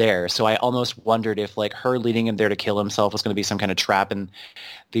was there. So I almost wondered if like her leading him there to kill himself was going to be some kind of trap, and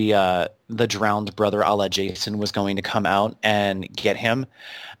the drowned brother a la Jason was going to come out and get him.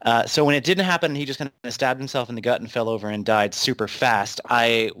 So when it didn't happen, he just kind of stabbed himself in the gut and fell over and died super fast.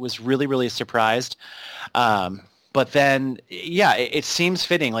 I was really, really surprised. But then, yeah, it seems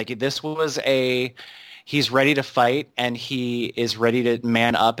fitting. Like, this was he's ready to fight, and he is ready to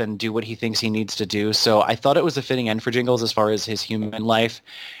man up and do what he thinks he needs to do. So I thought it was a fitting end for Jingles as far as his human life.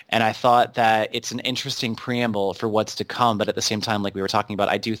 And I thought that it's an interesting preamble for what's to come. But at the same time, like we were talking about,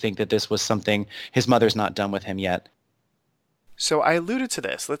 I do think that this was something his mother's not done with him yet. So I alluded to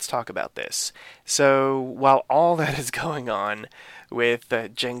this. Let's talk about this. So while all that is going on with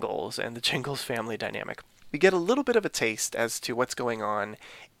Jingles and the Jingles family dynamic, we get a little bit of a taste as to what's going on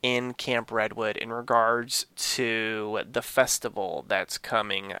in Camp Redwood in regards to the festival that's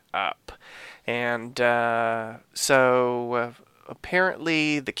coming up. And so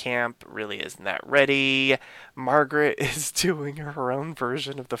apparently the camp really isn't that ready. Margaret is doing her own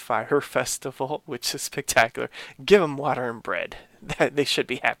version of the Fire Festival, which is spectacular. Give them water and bread. They should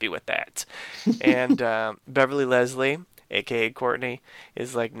be happy with that. And Beverly Leslie, aka Courtney,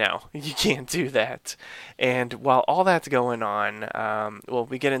 is like, no, you can't do that. And while all that's going on,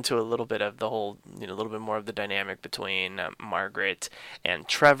 we get into a little bit of the whole, a little bit more of the dynamic between Margaret and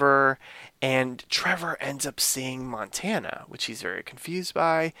Trevor. And Trevor ends up seeing Montana, which he's very confused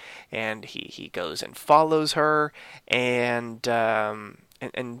by, and he goes and follows her, and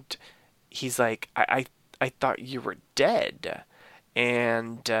he's like, I thought you were dead.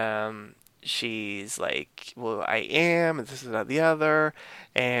 And she's like, well, I am, and this is not the other.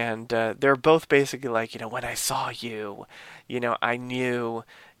 And they're both basically like, when I saw you, I knew,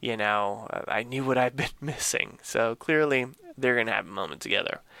 I knew what I've been missing. So clearly they're going to have a moment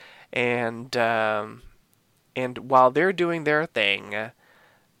together. And while they're doing their thing,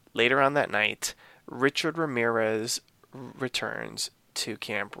 later on that night, Richard Ramirez returns to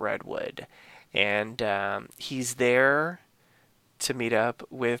Camp Redwood. And he's there to meet up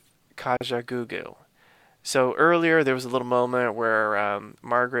with Kaja Gugu. So earlier there was a little moment where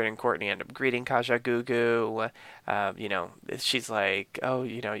Margaret and Courtney end up greeting Kaja Gugu. She's like, "Oh,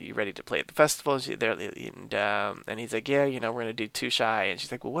 you ready to play at the festival?" And he's like, "Yeah, we're gonna do Too Shy." And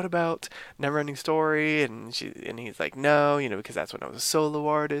she's like, "Well, what about Neverending Story?" And he's like, "No, because that's when I was a solo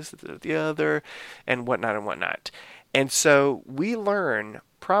artist, the other, and whatnot and whatnot." And so we learn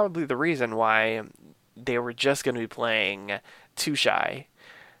probably the reason why they were just going to be playing Too Shy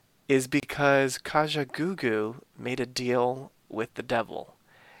is because Kaja Gugu made a deal with the devil.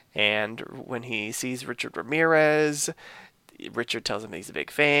 And when he sees Richard Ramirez, Richard tells him he's a big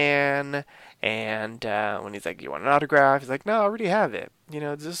fan. And when he's like, "You want an autograph?" He's like, "No, I already have it."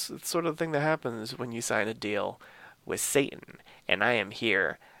 This is sort of the thing that happens when you sign a deal with Satan. And I am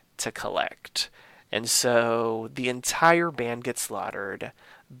here to collect. And so the entire band gets slaughtered.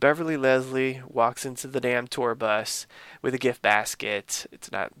 Beverly Leslie walks into the damn tour bus with a gift basket.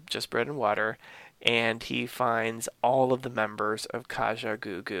 It's not just bread and water. And he finds all of the members of Kaja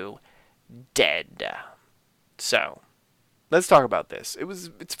Gugu dead. So, let's talk about this.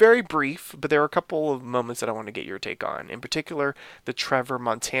 It's very brief, but there are a couple of moments that I want to get your take on. In particular, the Trevor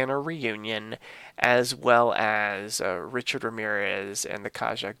Montana reunion, as well as Richard Ramirez and the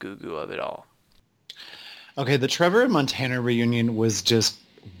Kaja Gugu of it all. Okay, the Trevor and Montana reunion was just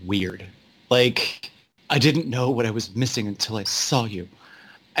weird. Like, I didn't know what I was missing until I saw you.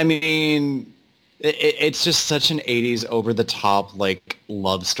 I mean, it's just such an 80s over-the-top, like,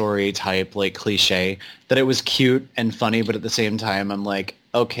 love story type, like, cliche that it was cute and funny, but at the same time, I'm like,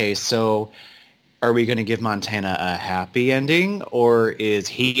 okay, so are we going to give Montana a happy ending, or is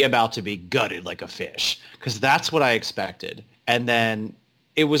he about to be gutted like a fish? Because that's what I expected. And then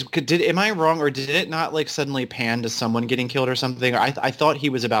am I wrong, or did it not like suddenly pan to someone getting killed or something? Or I thought he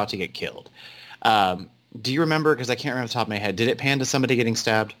was about to get killed. Do you remember? Because I can't remember off the top of my head. Did it pan to somebody getting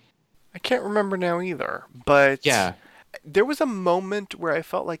stabbed? I can't remember now either, but yeah, there was a moment where I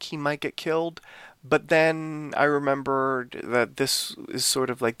felt like he might get killed, but then I remembered that this is sort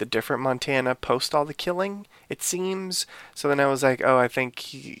of like the different Montana post all the killing, it seems. So then I was like, oh, I think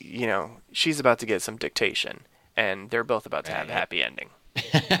she's about to get some dictation, and they're both about to have a happy ending.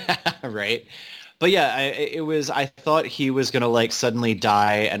 Right. But yeah, I thought he was going to like suddenly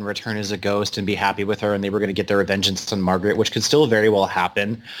die and return as a ghost and be happy with her, and they were going to get their vengeance on Margaret, which could still very well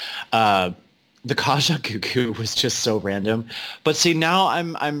happen. The Kaja Gugu was just so random. But see, now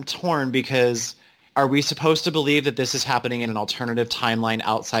I'm torn because are we supposed to believe that this is happening in an alternative timeline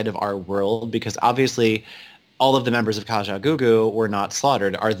outside of our world? Because obviously all of the members of Kaja Gugu were not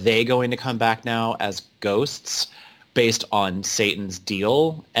slaughtered. Are they going to come back now as ghosts based on Satan's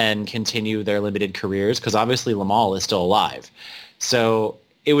deal and continue their limited careers? Because obviously Lamal is still alive. So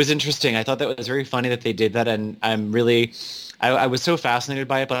it was interesting. I thought that was very funny that they did that, and I was so fascinated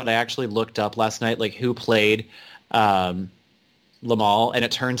by it, but I actually looked up last night like who played Lamal, and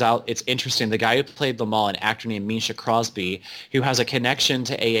it turns out it's interesting. The guy who played Lamal, an actor named Misha Crosby, who has a connection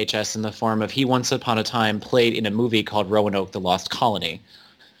to AHS in the form of he once upon a time played in a movie called Roanoke, the Lost Colony.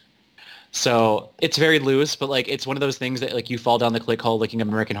 So it's very loose, but like it's one of those things that like you fall down the click hole looking at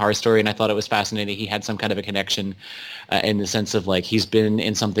American Horror Story, and I thought it was fascinating. He had some kind of a connection in the sense of like he's been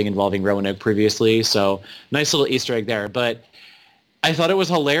in something involving Roanoke previously. So nice little Easter egg there. But I thought it was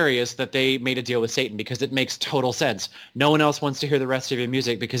hilarious that they made a deal with Satan because it makes total sense. No one else wants to hear the rest of your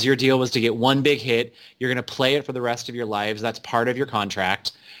music because your deal was to get one big hit. You're going to play it for the rest of your lives. That's part of your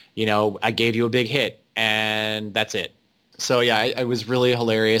contract. I gave you a big hit, and that's it. So yeah, it was really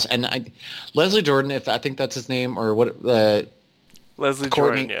hilarious. And Leslie Jordan, if I think that's his name, or what? Leslie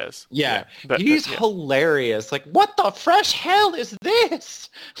Courtney, Jordan, yes. Yeah, he's hilarious. Like, what the fresh hell is this?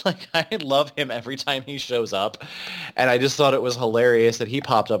 Like, I love him every time he shows up, and I just thought it was hilarious that he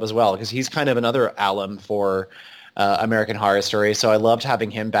popped up as well because he's kind of another alum for American Horror Story. So I loved having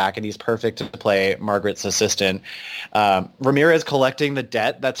him back, and he's perfect to play Margaret's assistant. Ramirez collecting the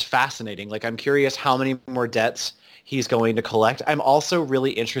debt, that's fascinating. Like, I'm curious how many more debts he's going to collect. I'm also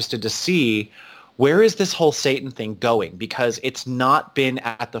really interested to see where is this whole Satan thing going, because it's not been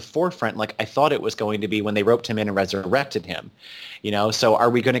at the forefront like I thought it was going to be when they roped him in and resurrected him. So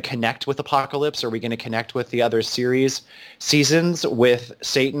are we going to connect with Apocalypse? Are we going to connect with the other seasons with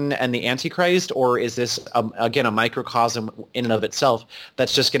Satan and the Antichrist? Or is this, again, a microcosm in and of itself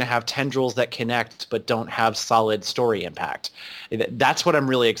that's just going to have tendrils that connect but don't have solid story impact? That's what I'm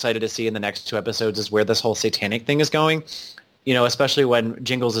really excited to see in the next 2 episodes, is where this whole satanic thing is going. Especially when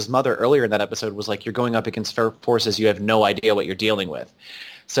Jingles' mother earlier in that episode was like, you're going up against forces you have no idea what you're dealing with.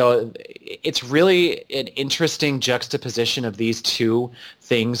 So it's really an interesting juxtaposition of these two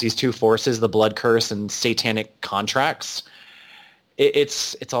things, these two forces, the blood curse and satanic contracts.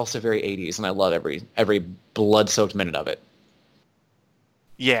 it's also very 80s, and I love every blood-soaked minute of it.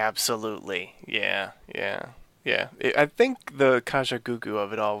 Yeah, absolutely. Yeah, yeah, yeah. I think the Kajagoogoo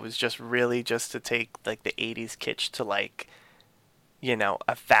of it all was just really just to take like the '80s kitsch to like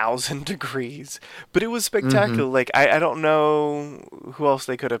 1,000 degrees. But it was Hmm. spectacular. Like I don't know who else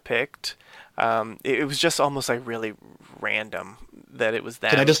they could have picked. It was just almost like really random that it was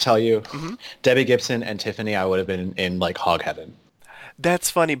Can I them. just tell you, Hmm. Debbie Gibson and Tiffany, I would have been in like hog heaven. That's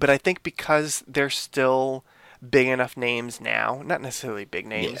funny, but I think because they're still big enough names now, not necessarily big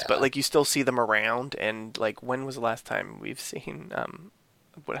names, but Yeah. like you still see them around. And like, when was the last time we've seen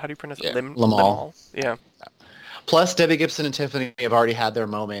what? How do you pronounce it? Yeah. Lamal. Limal? Yeah. Plus, Debbie Gibson and Tiffany have already had their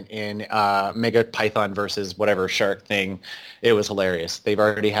moment in Mega Python versus whatever shark thing. It was hilarious. They've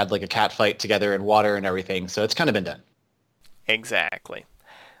already had like a cat fight together in water and everything, so it's kind of been done. Exactly.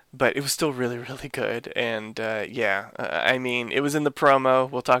 But it was still really, really good. And yeah, I mean, it was in the promo.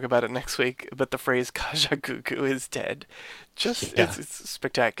 We'll talk about it next week. But the phrase Kajagoogoo is dead. Just, Yeah. it's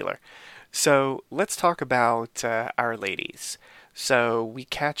spectacular. So let's talk about Our Ladies. So we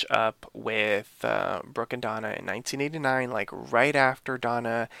catch up with Brooke and Donna in 1989, like right after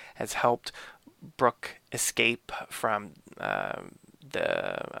Donna has helped Brooke escape from the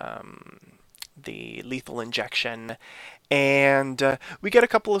the lethal injection. And we get a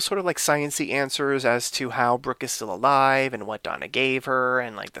couple of sort of like sciencey answers as to how Brooke is still alive and what Donna gave her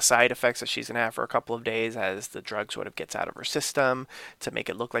and like the side effects that she's gonna have for a couple of days as the drug sort of gets out of her system to make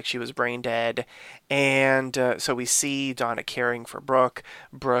it look like she was brain dead. And so we see Donna caring for Brooke.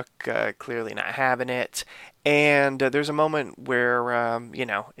 Brooke clearly not having it. And there's a moment where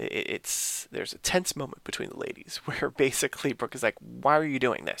it's there's a tense moment between the ladies where basically Brooke is like, "Why are you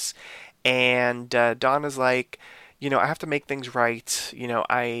doing this?" And Donna's like, I have to make things right.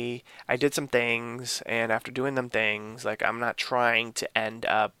 I did some things, and after doing them things, like I'm not trying to end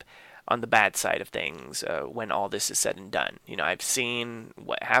up on the bad side of things when all this is said and done. I've seen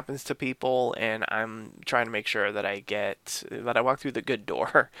what happens to people, and I'm trying to make sure that I walk through the good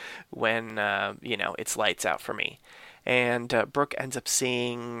door when it's lights out for me. And Brooke ends up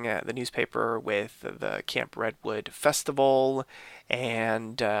seeing the newspaper with the Camp Redwood Festival,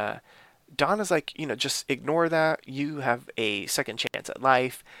 and Donna's like, just ignore that. You have a second chance at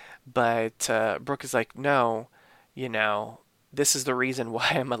life. But Brooke is like, no, you know, this is the reason why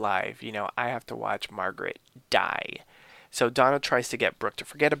I'm alive. I have to watch Margaret die. So Donna tries to get Brooke to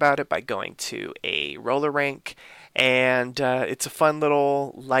forget about it by going to a roller rink. And it's a fun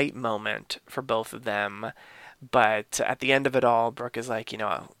little light moment for both of them. But at the end of it all, Brooke is like,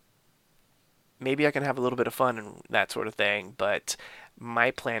 maybe I can have a little bit of fun and that sort of thing, but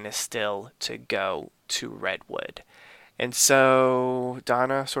my plan is still to go to Redwood. And so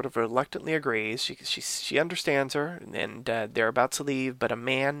Donna sort of reluctantly agrees. She understands her, and they're about to leave. But a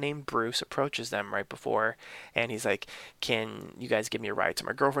man named Bruce approaches them right before, and he's like, "Can you guys give me a ride to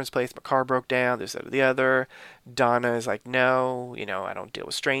my girlfriend's place? My car broke down. This, that, or the other." Donna is like, "No, I don't deal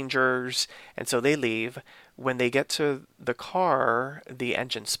with strangers." And so they leave. When they get to the car, the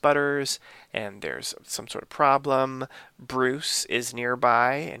engine sputters and there's some sort of problem. Bruce is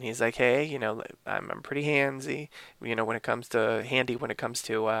nearby and he's like, "Hey, I'm pretty handy when it comes to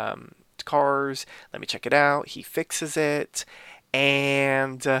cars. Let me check it out." He fixes it.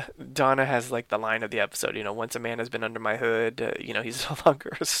 And Donna has like the line of the episode, once a man has been under my hood, he's no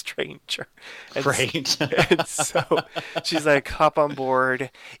longer a stranger. And, Right. and so she's like, hop on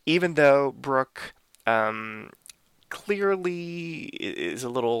board, even though Brooke um, clearly is a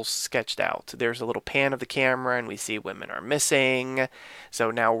little sketched out. There's a little pan of the camera, and we see women are missing. So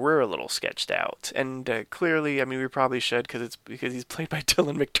now we're a little sketched out, and clearly, I mean, we probably should because he's played by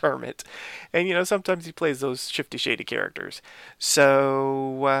Dylan McDermott, and sometimes he plays those shifty, shady characters.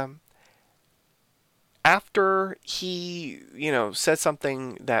 So after he says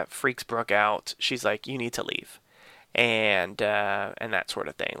something that freaks Brooke out, she's like, "You need to leave." And that sort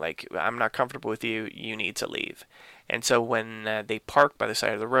of thing. Like, I'm not comfortable with you. You need to leave. And so when they park by the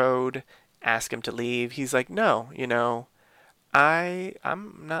side of the road, ask him to leave, he's like, "No,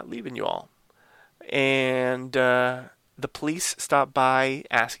 I'm not leaving you all." And the police stop by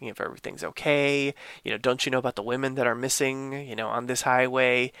asking if everything's okay. Don't you know about the women that are missing, on this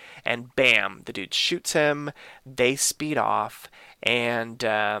highway? And bam, the dude shoots him. They speed off, and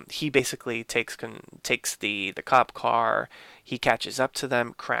he basically takes the cop car. He catches up to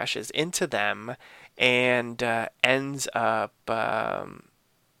them, crashes into them, and ends up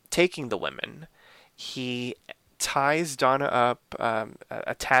taking the women. He ties Donna up,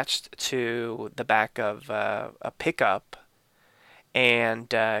 attached to the back of a pickup,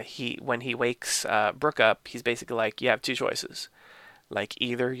 and when he wakes Brooke up, he's basically like, "You have two choices. Like,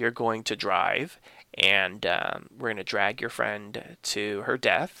 either you're going to drive and we're going to drag your friend to her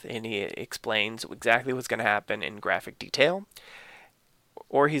death, and he explains exactly what's going to happen in graphic detail,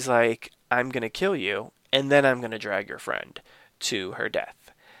 or he's like, I'm going to kill you, and then I'm going to drag your friend to her death.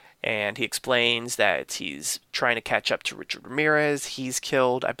 And he explains that he's trying to catch up to Richard Ramirez. He's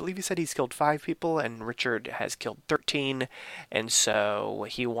killed, I believe he said he's killed 5 people, and Richard has killed 13. And so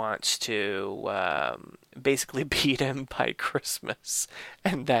he wants to basically beat him by Christmas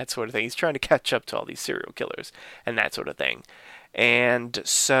and that sort of thing. He's trying to catch up to all these serial killers and that sort of thing. And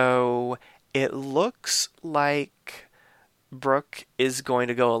so it looks like Brooke is going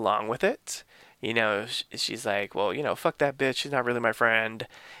to go along with it. You know, she's like, well, you know, fuck that bitch. She's not really my friend.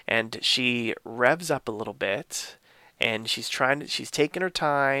 And she revs up a little bit, and she's taking her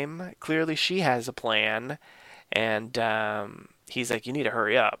time. Clearly she has a plan. And he's like, you need to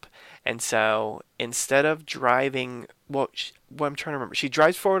hurry up. And so instead of driving, I'm trying to remember. She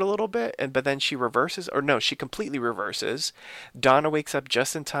drives forward a little bit, but then she reverses, or no, she completely reverses. Donna wakes up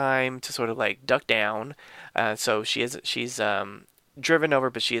just in time to sort of like duck down. So she's driven over,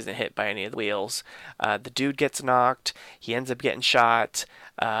 but she isn't hit by any of the wheels. The dude gets knocked. He ends up getting shot.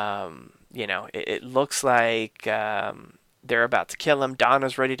 You know, it looks like they're about to kill him.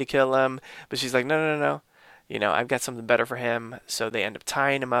 Donna's ready to kill him, but she's like, no. You know, I've got something better for him. So they end up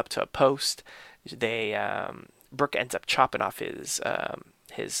tying him up to a post. Brooke ends up chopping off his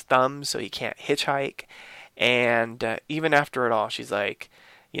thumb so he can't hitchhike. And even after it all, she's like,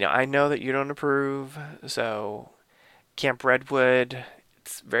 you know, I know that you don't approve, so Camp Redwood,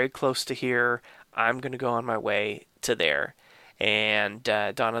 it's very close to here. I'm going to go on my way to there. And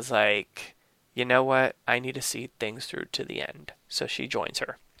Donna's like, you know what? I need to see things through to the end. So she joins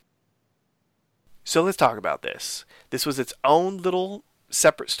her. So let's talk about this. This was its own little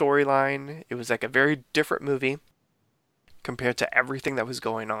separate storyline. It was like a very different movie compared to everything that was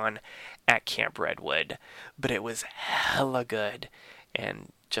going on at Camp Redwood. But it was hella good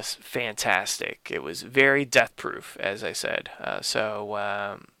and just fantastic. It was very death-proof, as I said.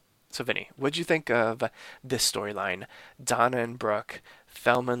 So Vinny, what'd you think of this storyline? Donna and Brooke,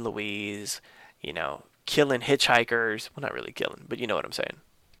 Thelma and Louise, you know, killing hitchhikers. Well, not really killing, but you know what I'm saying.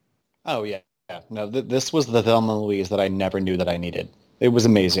 Oh, yeah. No, this was the Thelma and Louise that I never knew that I needed. It was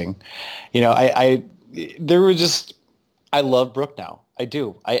amazing. You know, I love Brooke now. I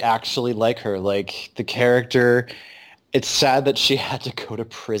do. I actually like her. Like, the character, it's sad that she had to go to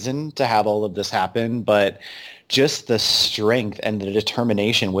prison to have all of this happen, but just the strength and the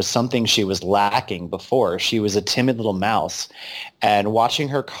determination was something she was lacking before. She was a timid little mouse, and watching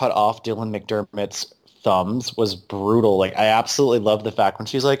her cut off Dylan McDermott's thumbs was brutal. Like, I absolutely love the fact when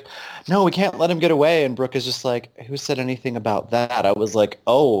she's like, no, we can't let him get away, and Brooke is just like, who said anything about that? I was like,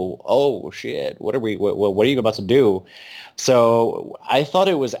 oh shit, what are you about to do? So I thought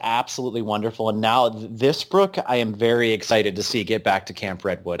it was absolutely wonderful, and now this Brooke, I am very excited to see get back to Camp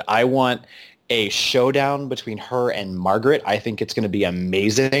Redwood. I want a showdown between her and Margaret. I think it's going to be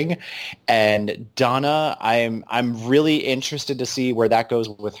amazing. And Donna, I'm really interested to see where that goes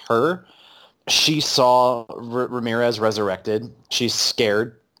with her. She saw Ramirez resurrected. She's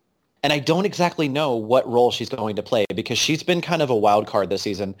scared. And I don't exactly know what role she's going to play, because she's been kind of a wild card this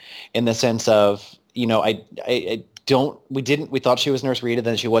season in the sense of, you know, we thought she was Nurse Rita,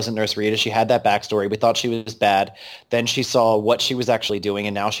 then she wasn't Nurse Rita. She had that backstory. We thought she was bad. Then she saw what she was actually doing,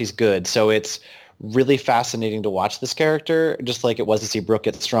 and now she's good. So it's really fascinating to watch this character, just like it was to see Brooke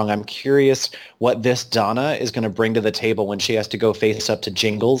get strong. I'm curious what this Donna is going to bring to the table when she has to go face up to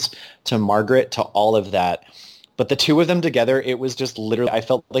Jingles, to Margaret, to all of that. But the two of them together, it was just literally, I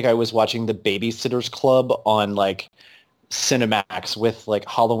felt like I was watching the Babysitters Club on like Cinemax with like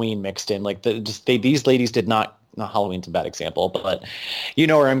Halloween mixed in. Like these ladies did not Halloween's a bad example, but you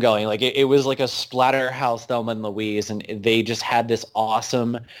know where I'm going. Like it was like a Splatterhouse Thelma and Louise, and they just had this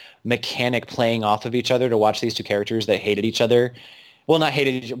awesome mechanic playing off of each other to watch these two characters that hated each other. Well, not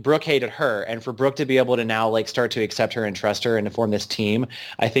hated each other. Brooke hated her, and for Brooke to be able to now like start to accept her and trust her and to form this team,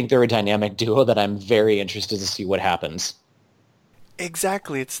 I think they're a dynamic duo that I'm very interested to see what happens.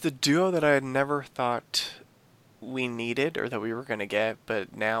 Exactly. It's the duo that I had never thought we needed or that we were going to get,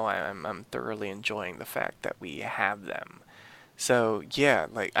 but now I'm thoroughly enjoying the fact that we have them. So yeah,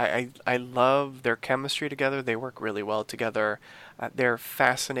 like I love their chemistry together. They work really well together. They're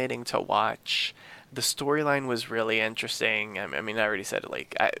fascinating to watch. The storyline was really interesting. I mean, I already said it.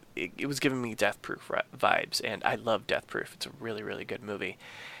 Like it was giving me Death Proof vibes, and I love Death Proof. It's a really, really good movie,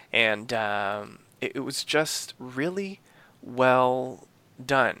 and it was just really well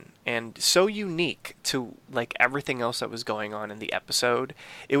done and so unique to like everything else that was going on in the episode.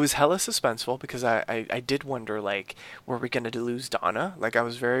 It was hella suspenseful because I did wonder, like, were we going to lose Donna? Like, I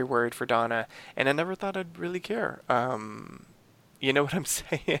was very worried for Donna, and I never thought I'd really care. You know what I'm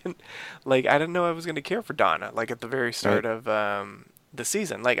saying? Like, I didn't know I was going to care for Donna, like, at the very start of the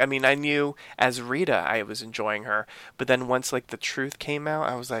season. Like, I mean, I knew as Rita I was enjoying her, but then once, like, the truth came out,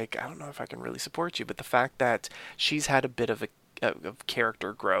 I was like, I don't know if I can really support you. But the fact that she's had a bit of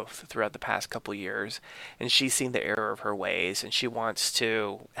character growth throughout the past couple years, and she's seen the error of her ways, and she wants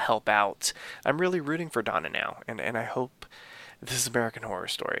to help out. I'm really rooting for Donna now, and I hope this is American Horror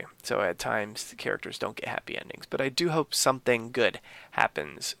Story, so at times the characters don't get happy endings, but I do hope something good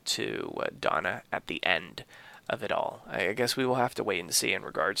happens to Donna at the end of it all. I guess we will have to wait and see in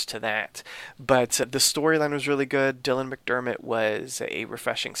regards to that. But the storyline was really good. Dylan McDermott was a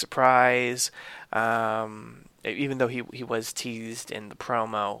refreshing surprise. Even though he was teased in the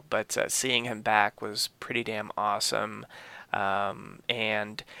promo, but seeing him back was pretty damn awesome.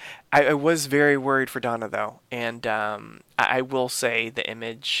 And I was very worried for Donna, though. And I will say the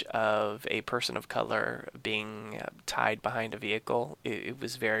image of a person of color being tied behind a vehicle, it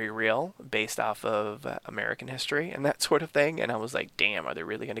was very real, based off of American history and that sort of thing. And I was like, damn, are they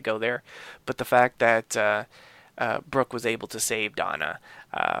really going to go there? But the fact that Brooke was able to save Donna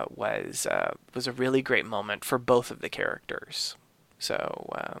was a really great moment for both of the characters. So,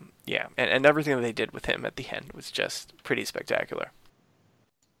 yeah, and everything that they did with him at the end was just pretty spectacular.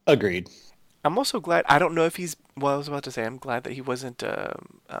 Agreed. I'm also glad, I don't know if I was about to say, I'm glad that he wasn't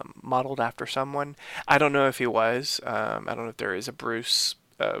modeled after someone. I don't know if he was. I don't know if there is a Bruce,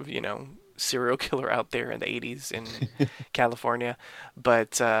 serial killer out there in the 80s in California.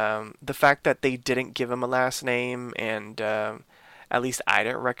 But the fact that they didn't give him a last name, and at least I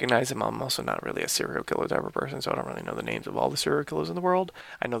didn't recognize him. I'm also not really a serial killer type of person, so I don't really know the names of all the serial killers in the world.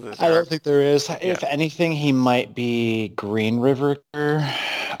 I know that I don't think there is. Yeah. If anything, he might be Green River,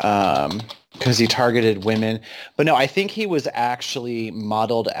 because he targeted women. But no, I think he was actually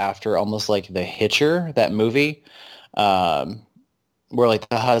modeled after almost like The Hitcher, that movie, where like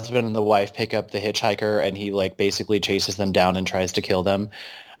the husband and the wife pick up the hitchhiker and he like basically chases them down and tries to kill them.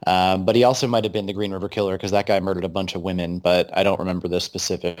 But he also might have been the Green River Killer because that guy murdered a bunch of women, but I don't remember the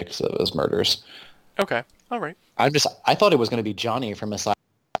specifics of those murders. Okay. All right. I thought it was going to be Johnny from Asylum.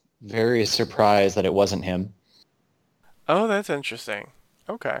 Very surprised that it wasn't him. Oh, that's interesting.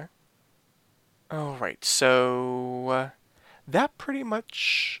 Okay. All right. So that pretty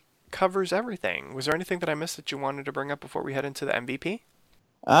much covers everything. Was there anything that I missed that you wanted to bring up before we head into the MVP?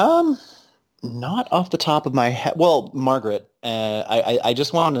 Not off the top of my head. Well, Margaret, I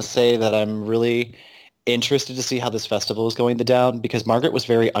just wanted to say that I'm really interested to see how this festival is going down because Margaret was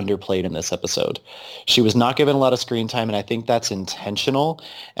very underplayed in this episode. She was not given a lot of screen time, and I think that's intentional.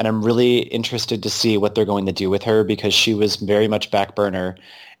 And I'm really interested to see what they're going to do with her because she was very much back burner.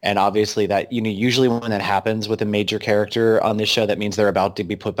 And obviously that, usually when that happens with a major character on this show, that means they're about to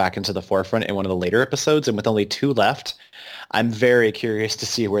be put back into the forefront in one of the later episodes. And with only 2 left, I'm very curious to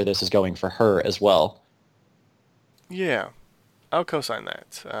see where this is going for her as well. Yeah, I'll co-sign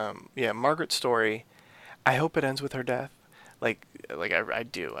that. Yeah, Margaret's story, I hope it ends with her death. Like I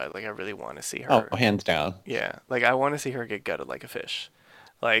do. I really want to see her. Oh, hands down. Yeah, like I want to see her get gutted like a fish.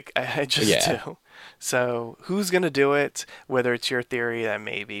 Like, I just do. So, who's going to do it? Whether it's your theory that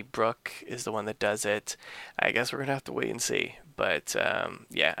maybe Brooke is the one that does it, I guess we're going to have to wait and see. But,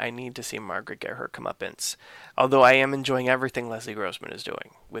 yeah, I need to see Margaret get her comeuppance. Although I am enjoying everything Leslie Grossman is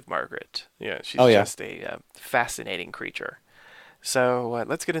doing with Margaret. Yeah, she's just a fascinating creature. So,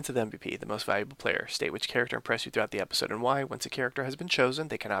 let's get into the MVP, the most valuable player. State which character impressed you throughout the episode and why. Once a character has been chosen,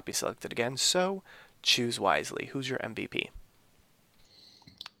 they cannot be selected again. So, choose wisely. Who's your MVP?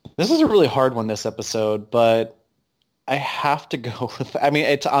 This is a really hard one this episode, but I have to go with, I mean,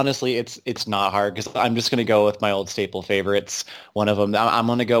 it's honestly, it's not hard because I'm just going to go with my old staple favorites. One of them, I'm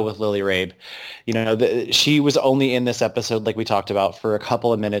going to go with Lily Rabe. She was only in this episode, like we talked about, for a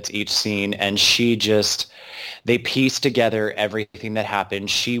couple of minutes each scene, and they pieced together everything that happened.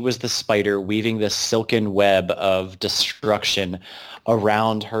 She was the spider weaving this silken web of destruction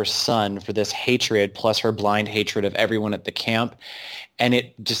around her son for this hatred, plus her blind hatred of everyone at the camp.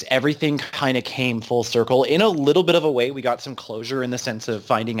 And everything kind of came full circle. In a little bit of a way, we got some closure in the sense of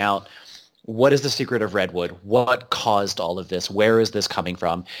finding out what is the secret of Redwood? What caused all of this? Where is this coming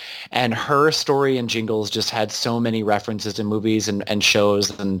from? And her story in Jingles just had so many references to movies and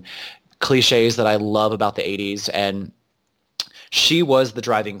shows and cliches that I love about the 80s. And she was the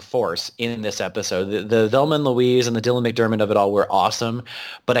driving force in this episode. The Thelma and Louise and the Dylan McDermott of it all were awesome,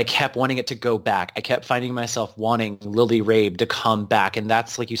 but I kept wanting it to go back. I kept finding myself wanting Lily Rabe to come back, and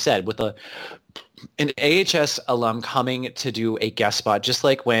that's, like you said, with an AHS alum coming to do a guest spot, just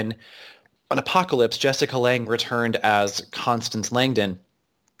like when on Apocalypse, Jessica Lange returned as Constance Langdon.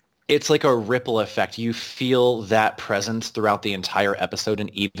 It's like a ripple effect. You feel that presence throughout the entire episode and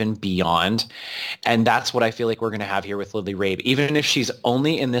even beyond. And that's what I feel like we're going to have here with Lily Rabe. Even if she's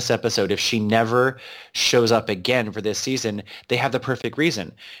only in this episode, if she never shows up again for this season, they have the perfect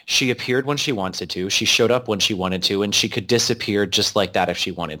reason. She appeared when she wanted to. She showed up when she wanted to, and she could disappear just like that if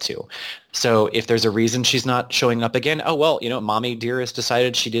she wanted to. So if there's a reason she's not showing up again, oh, well, Mommy Dearest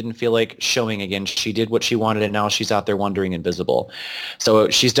decided she didn't feel like showing again. She did what she wanted, and now she's out there wandering invisible. So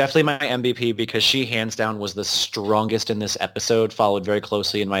she's definitely my MVP because she hands down was the strongest in this episode, followed very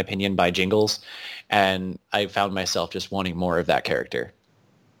closely, in my opinion, by Jingles. And I found myself just wanting more of that character.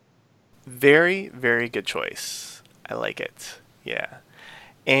 Very, very good choice. I like it. Yeah.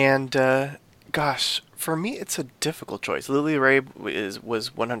 And, gosh, for me, it's a difficult choice. Lily Rabe was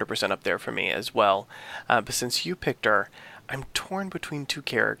 100% up there for me as well. But since you picked her, I'm torn between two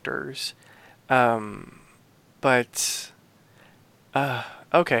characters.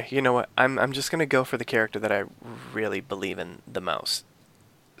 Okay, you know what? I'm just gonna go for the character that I really believe in the most.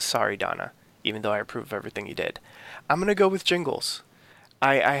 Sorry, Donna, even though I approve of everything you did. I'm gonna go with Jingles.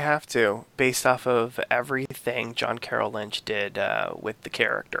 I have to, based off of everything John Carroll Lynch did with the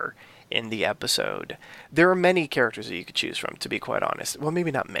character in the episode. There are many characters that you could choose from, to be quite honest. Well, maybe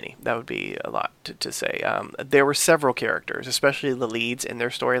not many. That would be a lot to say. There were several characters, especially the leads in their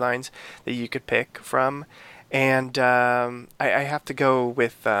storylines, that you could pick from. And I have to go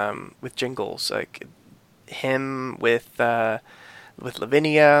with Jingles, like him with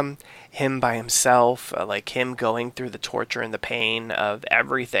Lavinia, him by himself, like him going through the torture and the pain of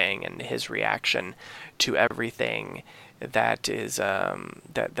everything, and his reaction to everything that is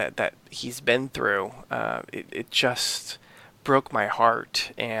that he's been through. It just broke my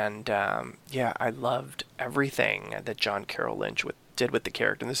heart, and yeah, I loved everything that John Carroll Lynch did with the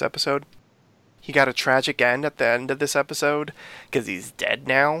character in this episode. He got a tragic end at the end of this episode because he's dead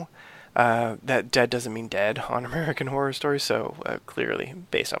now. That dead doesn't mean dead on American Horror Story, so clearly,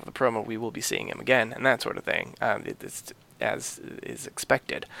 based off of the promo, we will be seeing him again and that sort of thing. It's as is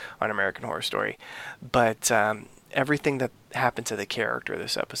expected on American Horror Story. But everything that happened to the character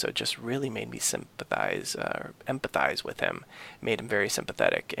this episode just really made me empathize with him, made him very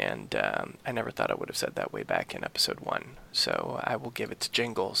sympathetic, and I never thought I would have said that way back in episode 1. So I will give it to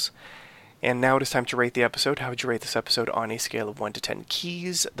Jingles. And now it is time to rate the episode. How would you rate this episode on a scale of 1 to 10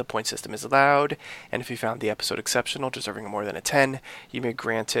 keys? The point system is allowed, and if you found the episode exceptional, deserving more than a 10, you may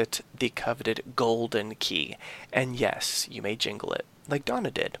grant it the coveted golden key. And yes, you may jingle it, like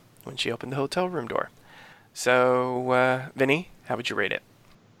Donna did when she opened the hotel room door. So, Vinny, how would you rate it?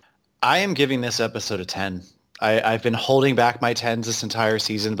 I am giving this episode a 10. I've been holding back my 10s this entire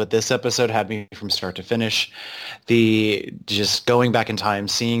season, but this episode had me from start to finish. Just going back in time,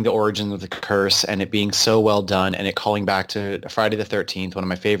 seeing the origin of the curse, and it being so well done, and it calling back to Friday the 13th, one of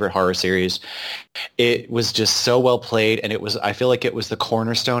my favorite horror series. It was just so well played, and I feel like it was the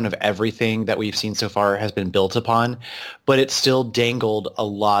cornerstone of everything that we've seen so far has been built upon, but it still dangled a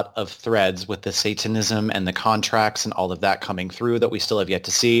lot of threads with the Satanism and the contracts and all of that coming through that we still have yet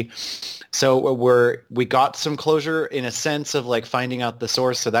to see. So we got some closure in a sense of like finding out the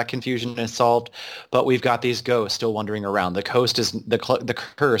source, so that confusion is solved. But we've got these ghosts still wandering around. The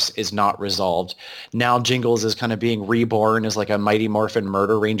curse is not resolved. Now Jingles is kind of being reborn as like a Mighty Morphin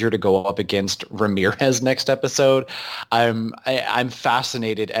Murder Ranger to go up against Ramirez next episode. I'm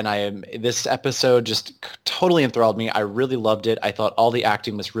fascinated, and this episode just totally enthralled me. I really loved it. I thought all the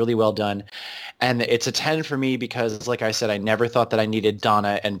acting was really well done. And it's a 10 for me because, like I said, I never thought that I needed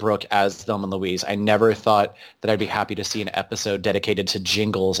Donna and Brooke as Thelma and Louise. I never thought that I'd be happy to see an episode dedicated to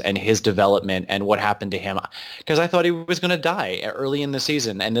Jingles and his development and what happened to him, because I thought he was going to die early in the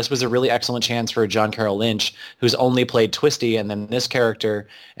season. And this was a really excellent chance for John Carroll Lynch, who's only played Twisty and then this character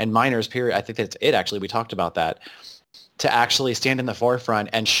and Miners, period. I think that's it, actually. We talked about that. To actually stand in the forefront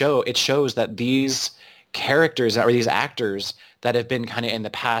and shows that these characters or these actors that have been kind of in the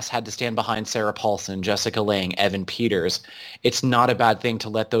past had to stand behind Sarah Paulson, Jessica Lange, Evan Peters. It's not a bad thing to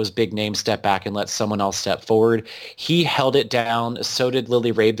let those big names step back and let someone else step forward. He held it down. So did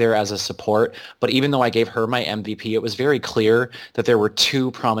Lily Rabe there as a support. But even though I gave her my MVP, it was very clear that there were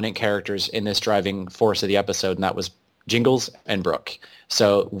two prominent characters in this driving force of the episode, and that was Jingles and Brooke.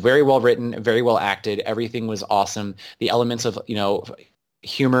 So very well written, very well acted. Everything was awesome. The elements of,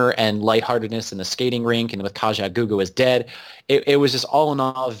 humor and lightheartedness in the skating rink and with Kaja Gugu is dead. It was just all in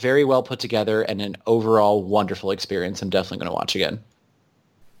all very well put together and an overall wonderful experience. I'm definitely going to watch again.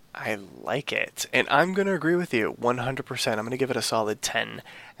 I like it. And I'm going to agree with you 100%. I'm going to give it a solid 10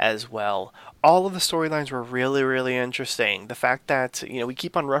 as well. All of the storylines were really, really interesting. The fact that, we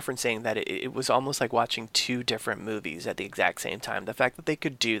keep on referencing that it was almost like watching two different movies at the exact same time. The fact that they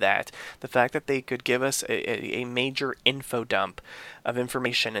could do that, the fact that they could give us a major info dump of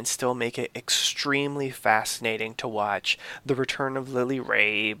information and still make it extremely fascinating to watch. The return of Lily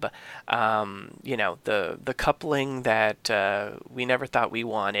Rabe, the coupling that we never thought we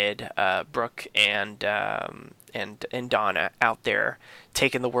wanted, Brooke and Donna out there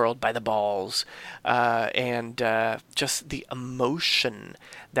taking the world by the balls, and just the emotion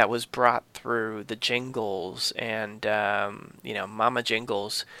that was brought through the Jingles and Mama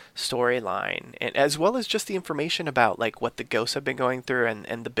Jingles storyline, and as well as just the information about like what the ghosts have been going through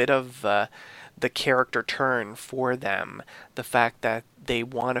and the bit of the character turn for them, the fact that they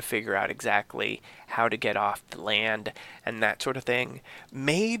want to figure out exactly how to get off the land and that sort of thing,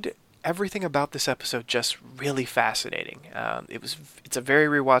 made everything about this episode just really fascinating. It's a very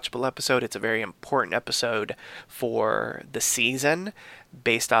rewatchable episode. It's a very important episode for the season,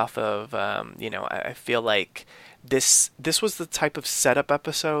 based off of I feel like this was the type of setup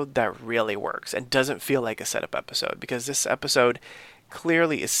episode that really works and doesn't feel like a setup episode, because this episode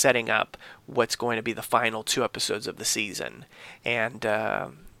clearly is setting up what's going to be the final 2 episodes of the season, and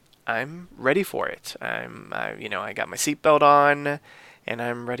I'm ready for it. I got my seatbelt on, and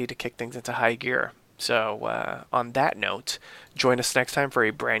I'm ready to kick things into high gear. So on that note, join us next time for a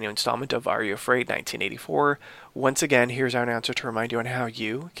brand new installment of Are You Afraid 1984. Once again, here's our announcer to remind you on how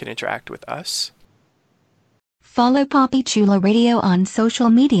you can interact with us. Follow Papi Chulo Radio on social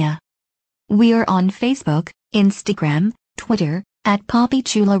media. We are on Facebook, Instagram, Twitter, at Papi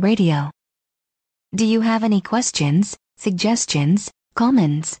Chulo Radio. Do you have any questions, suggestions,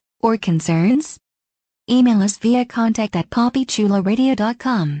 comments, or concerns? Email us via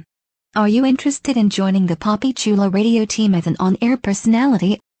contact@papichuloradio.com. Are you interested in joining the Papi Chulo Radio team as an on-air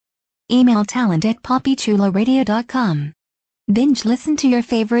personality? Email talent@papichuloradio.com. Binge listen to your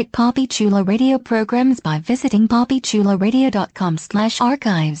favorite Papi Chulo Radio programs by visiting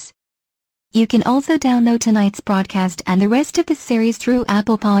papichuloradio.com/archives. You can also download tonight's broadcast and the rest of the series through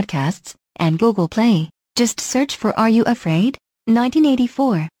Apple Podcasts and Google Play. Just search for Are You Afraid?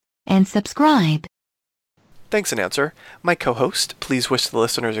 1984 and subscribe. Thanks, announcer. My co-host, please wish the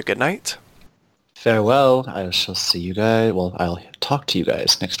listeners a good night. Farewell. I shall see you guys. Well, I'll talk to you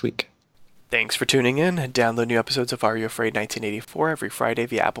guys next week. Thanks for tuning in. Download new episodes of Are You Afraid 1984 every Friday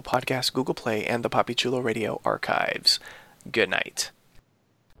via Apple Podcasts, Google Play, and the Papi Chulo Radio archives. Good night.